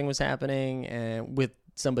that something was happening and with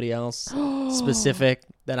somebody else specific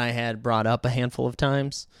that I had brought up a handful of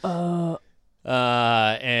times.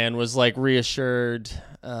 And was like reassured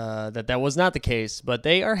that was not the case, but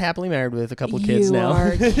they are happily married with a couple of kids You now.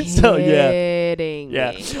 are So yeah. kidding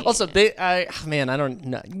Yeah. me. Also, I don't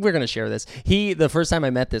know. We're gonna share this. The first time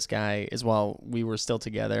I met this guy is while we were still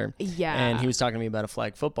together. Yeah. And he was talking to me about a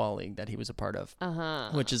flag football league that he was a part of,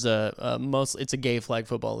 which is it's a gay flag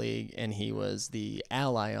football league, and he was the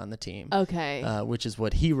ally on the team. Okay. Which is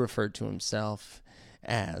what he referred to himself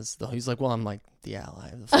as. He's like, well, I'm like the ally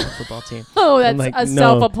of the flag football team. Oh, I'm that's like, a no,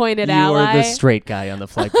 self-appointed ally. You are the straight guy on the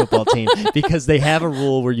flag football team because they have a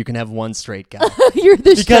rule where you can have one straight guy. You're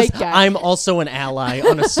the Because straight guy. I'm also an ally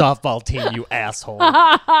on a softball team, you asshole.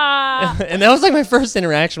 And that was like my first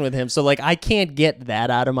interaction with him. So like I can't get that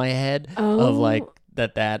out of my head of like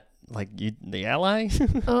that like you the ally.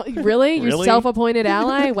 Really? Your Really? self-appointed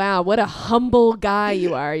ally? Wow, what a humble guy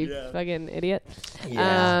you are, you fucking idiot.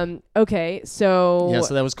 Yeah. Okay, so Yeah,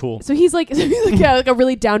 so that was cool. so he's like like a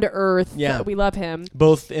really down to earth. Yeah. We love him.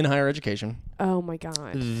 Both in higher education. Oh my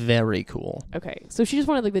God. Very cool. Okay, so she just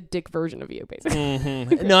wanted like the dick version of you, basically.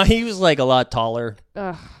 No, he was like a lot taller.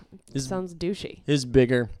 Ugh, His- sounds douchey. He was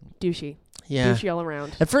bigger. Douchey. Yeah. Douchey all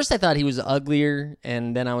around. At first I thought he was uglier,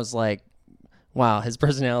 and then I was like, wow, his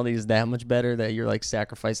personality is that much better that you're like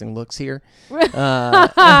sacrificing looks here. But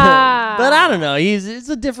I don't know. It's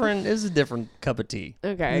a different cup of tea.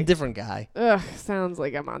 Okay. A different guy. Ugh, sounds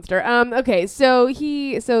like a monster. Okay, so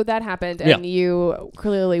that happened, and you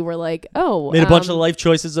clearly were like, oh, Made a bunch of life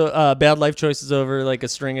choices, bad life choices over like a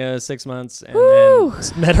string of 6 months, and Woo.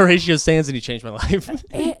 then met Horatio Sands, and he changed my life.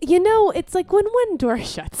 it's like when one door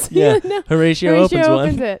shuts. Yeah, You know? Horatio opens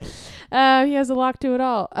one. it. He has a lock to it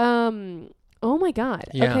all. Oh my God.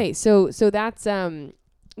 Yeah. Okay. So that's,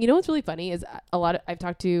 you know, what's really funny is a lot of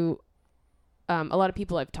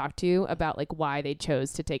people I've talked to about like why they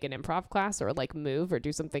chose to take an improv class or like move or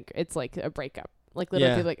do something. It's like a breakup. Like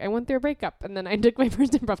literally people like, I went through a breakup and then I took my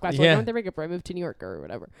first improv class. Like, I went through a breakup or I moved to New York or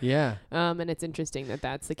whatever. Yeah. And it's interesting that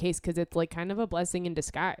that's the case because it's like kind of a blessing in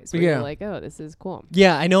disguise where you're like, oh, this is cool.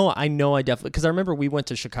 Yeah, I know I definitely, because I remember we went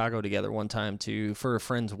to Chicago together one time for a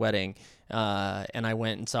friend's wedding, and I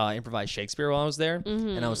went and saw improvised Shakespeare while I was there,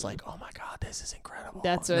 and I was like, oh my God, this is incredible.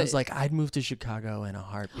 That's and what I was like, I'd move to Chicago in a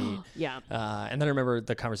heartbeat. Yeah. And then I remember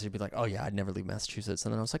the conversation be like, oh yeah, I'd never leave Massachusetts.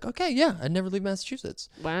 And then I was like, okay, yeah, I'd never leave Massachusetts.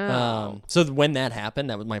 Wow. So when that happened,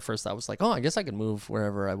 that was my first thought. I was like, oh, I guess I could move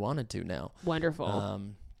wherever I wanted to now. Wonderful.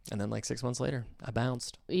 And then like 6 months later, I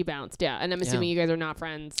bounced. You bounced, yeah. And I'm assuming you guys are not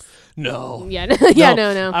friends. No. Yeah,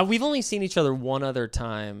 no. We've only seen each other one other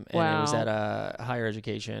time, and Wow. it was at a higher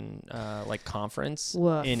education like conference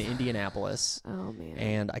Woof. in Indianapolis. Oh man.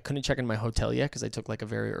 And I couldn't check in my hotel yet because I took like a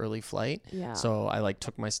very early flight. Yeah. So I like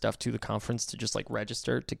took my stuff to the conference to just like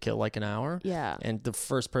register to kill like an hour. Yeah. And the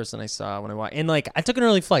first person I saw when I walked, and like I took an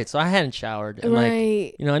early flight, so I hadn't showered, and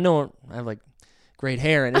Right. like I know I have like great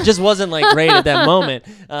hair, and it just wasn't like great at that moment,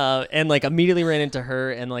 and like immediately ran into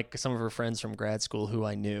her and like some of her friends from grad school who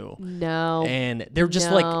I knew. No. And they were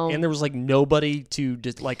just like, and there was like nobody to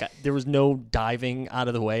just like, there was no diving out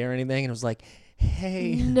of the way or anything, and it was like,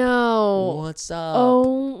 hey, no, what's up?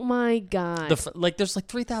 Oh my God. There's like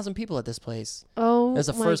 3,000 people at this place. Oh, that's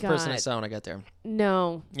the my first God. person I saw when I got there.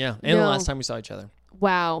 No. Yeah, and the No. last time we saw each other.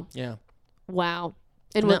 Wow. Yeah. Wow.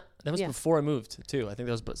 And that was before I moved too. I think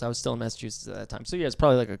I was still in Massachusetts at that time. So yeah, it's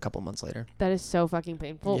probably like a couple months later. that is so fucking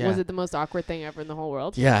painful. Yeah. Was it the most awkward thing ever in the whole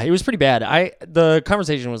world? Yeah, it was pretty bad. The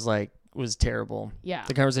conversation was terrible. Yeah.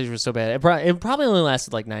 The conversation was so bad. It probably only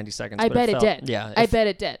lasted like 90 seconds. I but bet it felt, did. Yeah. I bet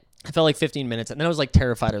it did. I felt like 15 minutes, and then I was like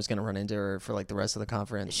terrified I was going to run into her for like the rest of the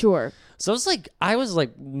conference. Sure. So I was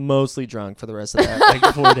like mostly drunk for the rest of that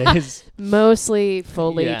like 4 days. Mostly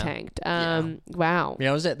fully Yeah. tanked. Yeah. Wow.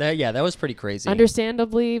 Yeah, that was pretty crazy.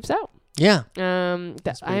 Understandably so. Yeah. I'm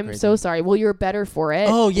crazy. so sorry. Well, you're better for it.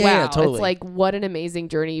 Oh, yeah, wow. yeah, totally. It's like what an amazing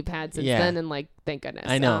journey you've had since Yeah. then, and like thank goodness.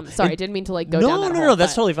 I know. Sorry, I didn't mean to like go down that hole. No,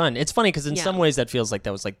 that's but totally fine. It's funny because in Yeah. some ways that feels like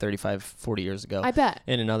that was like 35, 40 years ago. I bet.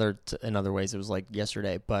 And in other ways it was like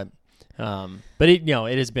yesterday, but it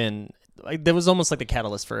it has been like there was almost like the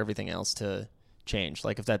catalyst for everything else to change.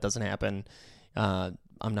 Like if that doesn't happen,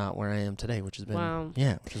 I'm not where I am today, which has been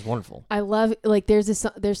which is wonderful. I love like there's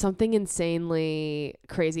something insanely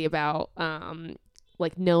crazy about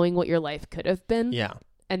like knowing what your life could have been. Yeah.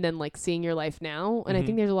 And then like seeing your life now. And I Mhm.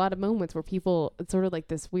 think there's a lot of moments where people, it's sort of like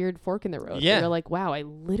this weird fork in the road. Yeah. Where you're like, wow, I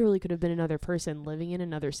literally could have been another person living in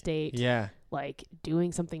another state. Yeah. Like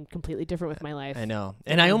doing something completely different with my life. I know.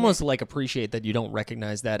 And I almost like appreciate that you don't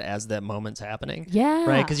recognize that as that moment's happening. Yeah.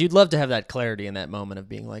 Right? Because you'd love to have that clarity in that moment of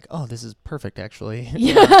being like, oh, this is perfect, actually.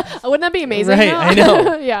 Yeah. Wouldn't that be amazing? Right, though? I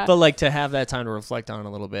know. Yeah. But like to have that time to reflect on it a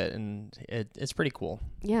little bit, and it's pretty cool.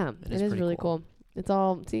 Yeah. It is pretty really cool. cool. It's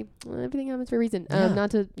all, everything happens for a reason. Yeah.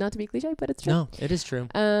 Not to be cliche, but it's true. No, it is true.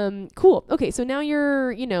 Cool. Okay. So now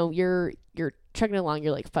you're chugging along.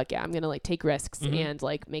 You're like, fuck yeah, I'm going to like take risks Mhm. and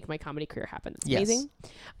like make my comedy career happen. It's Yes.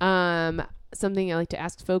 amazing. Something I like to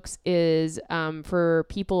ask folks is, for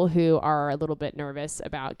people who are a little bit nervous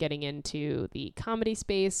about getting into the comedy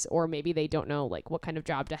space, or maybe they don't know like what kind of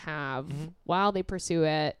job to have Mhm. while they pursue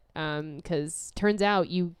it. 'Cause turns out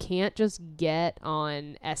you can't just get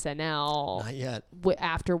on SNL Not yet.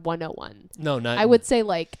 after 101. No, not. I would say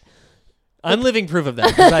like, I'm living proof of that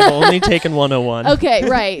because I've only taken 101. okay,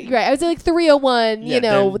 right. I would say like 301, Yeah,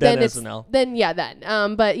 then it's SNL.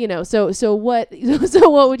 then. But so what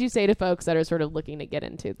what would you say to folks that are sort of looking to get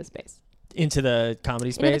into the space? Into the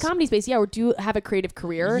comedy space. Into the comedy space, yeah, or do have a creative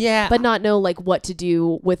career, Yeah. but not know like what to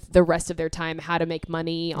do with the rest of their time, how to make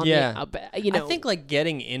money on Yeah. the, I think like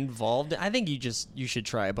getting involved. I think you should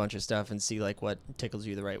try a bunch of stuff and see like what tickles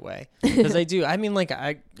you the right way. Because I do. I mean, like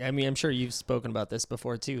I'm sure you've spoken about this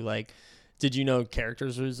before too. Like, did you know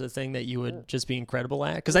characters was a thing that you would just be incredible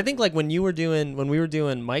at? Because I think like when we were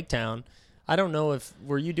doing Mike Town, I don't know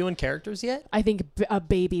were you doing characters yet? I think a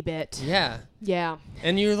baby bit. Yeah. Yeah.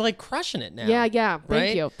 And you're like crushing it now. Yeah.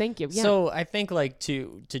 Right? Thank you. Yeah. So I think like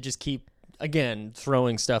to just keep again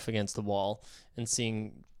throwing stuff against the wall and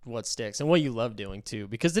seeing what sticks and what you love doing too,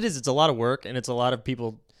 because it's a lot of work and it's a lot of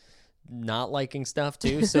people not liking stuff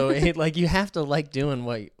too. So like you have to like doing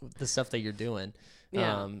the stuff that you're doing.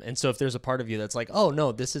 Yeah. And so if there's a part of you that's like, oh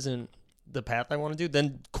no, this isn't the path I want to do,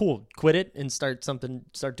 then cool, quit it and start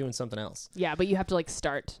doing something else. Yeah, but you have to like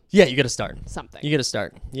start. Yeah, you got to start something. You got to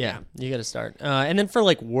start. Yeah, you got to start. And then for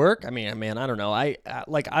like work, I mean, man, I don't know.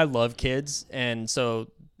 I love kids, and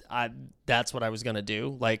so that's what I was gonna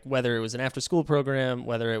do. Like whether it was an after school program,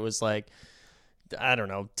 whether it was like, I don't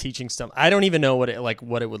know, teaching stuff. I don't even know what it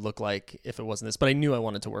would look like if it wasn't this, but I knew I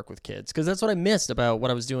wanted to work with kids because that's what I missed about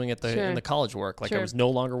what I was doing in the college work. Like I was no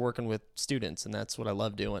longer working with students, and that's what I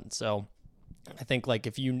love doing. So I think like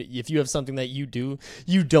if you have something that you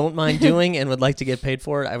don't mind doing and would like to get paid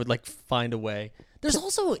for it, I would like find a way. There's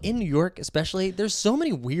also in New York, especially, there's so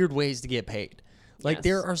many weird ways to get paid. Like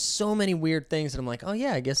there are so many weird things that I'm like, oh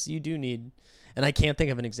yeah, I guess you do need. And I can't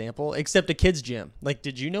think of an example except a kids gym. Like,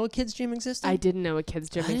 did you know a kids gym existed? I didn't know a kids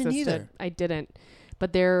gym existed. Didn't either. I didn't.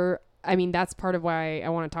 But I mean, that's part of why I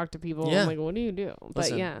want to talk to people. Yeah. I'm like, what do you do? But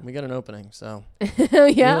listen, yeah. We got an opening, so. Yeah? If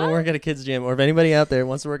you want to work at a kids gym, or if anybody out there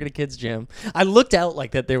wants to work at a kids gym. I looked out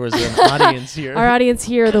like that there was an audience here. Our audience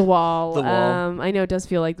here, the wall. The wall. I know it does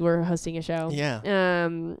feel like we're hosting a show. Yeah.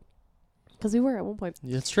 Because we were at one point.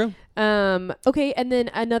 That's true. Okay, and then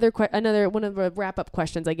another one of the wrap-up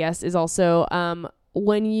questions, I guess, is also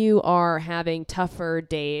when you are having tougher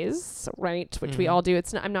days, right? Which we all do.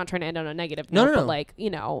 I'm not trying to end on a negative note, but like, you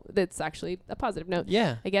know, that's actually a positive note.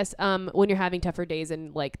 Yeah. I guess when you're having tougher days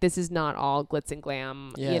and like this is not all glitz and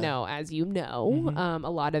glam, you know, as you know, a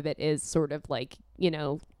lot of it is sort of like, you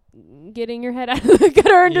know, getting your head out of the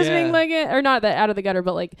gutter and just being like it, or not that out of the gutter,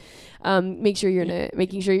 but like making sure you're in a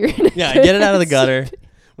yeah, get it out of the gutter.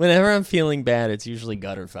 Whenever I'm feeling bad, it's usually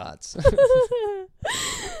gutter thoughts. Sometimes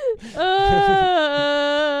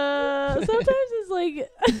it's like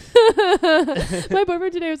my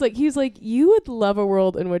boyfriend today was like, he's like, you would love a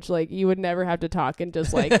world in which like you would never have to talk and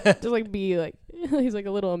just like be like, he's like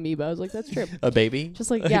a little amoeba. I was like, that's true. A baby?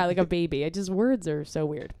 Just like, yeah, like a baby. Words are so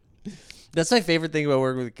weird. That's my favorite thing about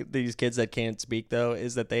working with these kids that can't speak, though,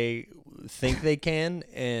 is that they think they can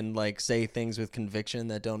and like say things with conviction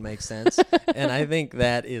that don't make sense. And I think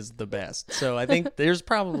that is the best. So I think there's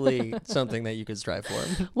probably something that you could strive for.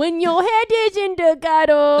 When your head is in the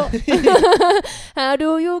gutter, how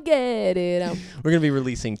do you get it out? We're going to be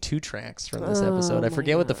releasing 2 tracks from this episode. I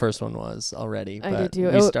forget what the first one was already, but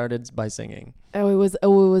we started by singing. It was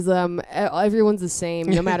everyone's the same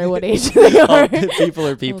no matter what age they are. People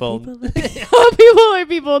are people. People are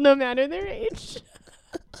people no matter their age.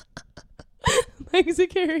 Mike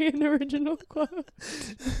Zakarian original quote.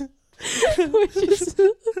 Which is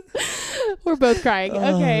we're both crying.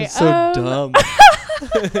 Okay. So dumb.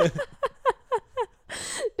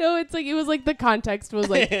 No, it's like it was like the context was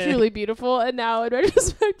like truly beautiful, and now in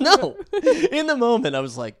retrospect, no. In the moment, I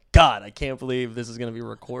was like, God, I can't believe this is gonna be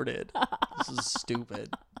recorded. This is stupid.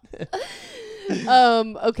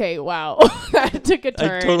 Okay, wow. That took a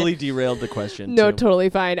turn. I totally derailed the question. No, totally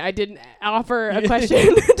fine. I didn't offer a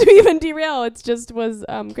question to even derail. It just was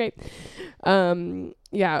great.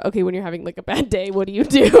 Yeah, okay, when you're having like a bad day, what do you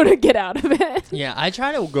do to get out of it? Yeah, I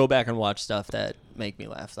try to go back and watch stuff that make me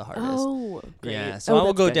laugh the hardest. Oh, great. Yeah, so I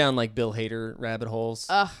will go down like Bill Hader rabbit holes.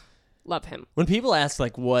 Love him. When people ask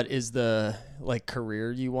like what is the like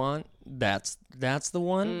career you want, that's the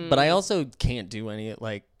one. But I also can't do any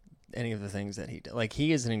of the things that he does. Like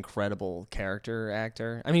he is an incredible character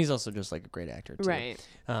actor. I mean, he's also just like a great actor too. Right.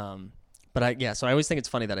 But so I always think it's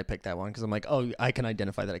funny that I picked that one because I'm like, oh, I can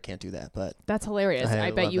identify that I can't do that. But that's hilarious.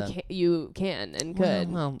 I bet you can and could.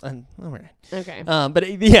 Well, all right. Okay.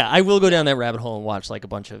 But yeah, I will go down that rabbit hole and watch like a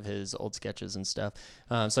bunch of his old sketches and stuff.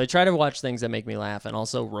 So I try to watch things that make me laugh and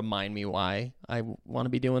also remind me why I want to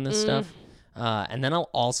be doing this stuff. And then I'll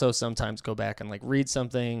also sometimes go back and like read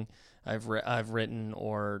something I've written,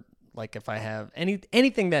 or like if I have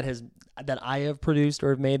anything that I have produced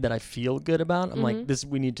or have made that I feel good about, I'm like,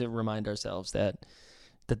 we need to remind ourselves that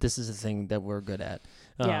this is a thing that we're good at.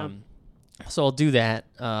 Yeah. So I'll do that.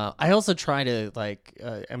 I also try to like,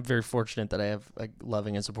 I'm very fortunate that I have a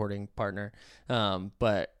loving and supporting partner.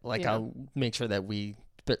 But like, I'll make sure that we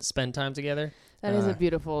spend time together. That is a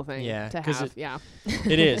beautiful thing to have.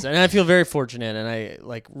 It is. And I feel very fortunate, and I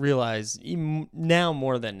like realize now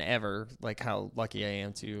more than ever like how lucky I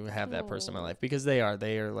am to have that person in my life, because they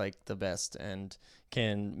are like the best and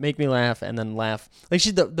can make me laugh and then laugh. Like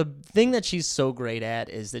the thing that she's so great at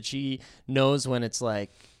is that she knows when it's like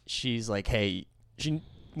she's like, hey,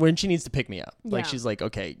 when she needs to pick me up. Like she's like,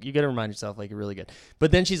 okay, you got to remind yourself like you're really good.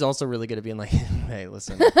 But then she's also really good at being like, hey,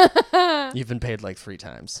 listen, you've been paid like 3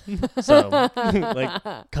 times. So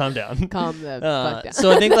like calm down. Calm the fuck down.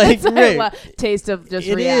 So I think like taste of just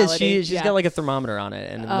it reality. Is. She's got like a thermometer on it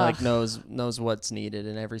and like knows what's needed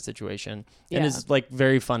in every situation. And is like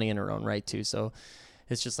very funny in her own right too. So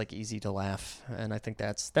it's just like easy to laugh, and I think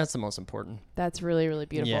that's the most important. That's really, really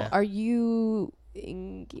beautiful. Yeah. Are you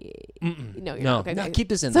engaged? No, you're not. Okay, no, okay. keep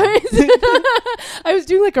this in Sorry. there. I was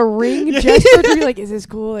doing like a ring gesture to be like, is this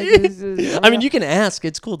cool? Like, I mean, you can ask.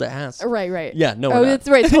 It's cool to ask. Right. Yeah, no, Oh, we're not. that's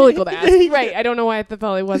right. Totally cool to ask. Right. I don't know why I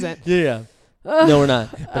thought it wasn't. Yeah. No, we're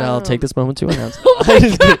not. But I'll take this moment to announce. Oh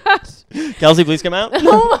my gosh. Kelsey, please come out.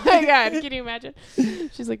 Oh my god. Can you imagine?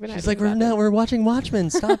 She's like, we're watching Watchmen.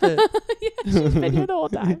 Stop it. Yeah, she's been here the whole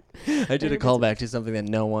time. I did a callback to something that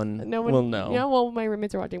no one will know. Yeah, well, my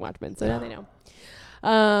roommates are watching Watchmen, so now they know.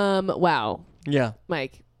 Wow. Yeah.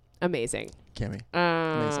 Mike, amazing. Cammy.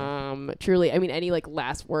 Truly. I mean, any like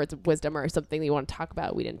last words of wisdom or something that you want to talk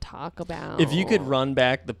about we didn't talk about? If you could run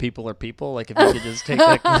back the people are people, like if you could just take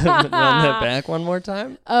that run that back one more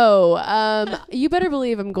time. You better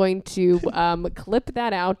believe I'm going to clip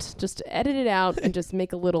that out, just edit it out and just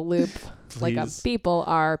make a little loop. Please. Like people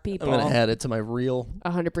are people. I'm gonna add it to my reel.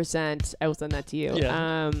 100%. I will send that to you.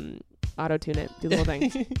 Yeah. Auto tune it. Do the whole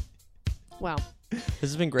thing. Wow. This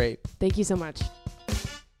has been great. Thank you so much.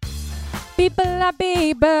 People are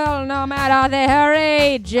people, no matter their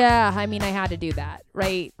age. I mean, I had to do that,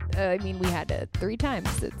 right? I mean, we had to 3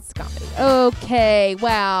 times. It's comedy. Okay,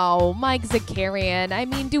 wow. Mike Zakarian. I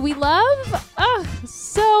mean, do we love?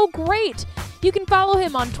 So great. You can follow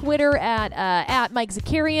him on Twitter at Mike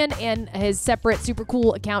Zakarian and his separate super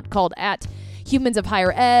cool account called @Humans of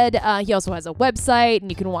Higher Ed. He also has a website, and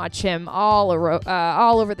you can watch him all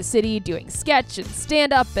over the city doing sketch and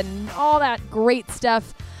stand-up and all that great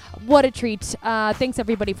stuff. What a treat. Thanks,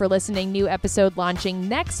 everybody, for listening. New episode launching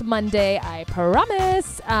next Monday, I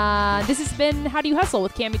promise. This has been How Do You Hustle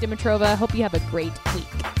with Cammy Dimitrova. Hope you have a great week.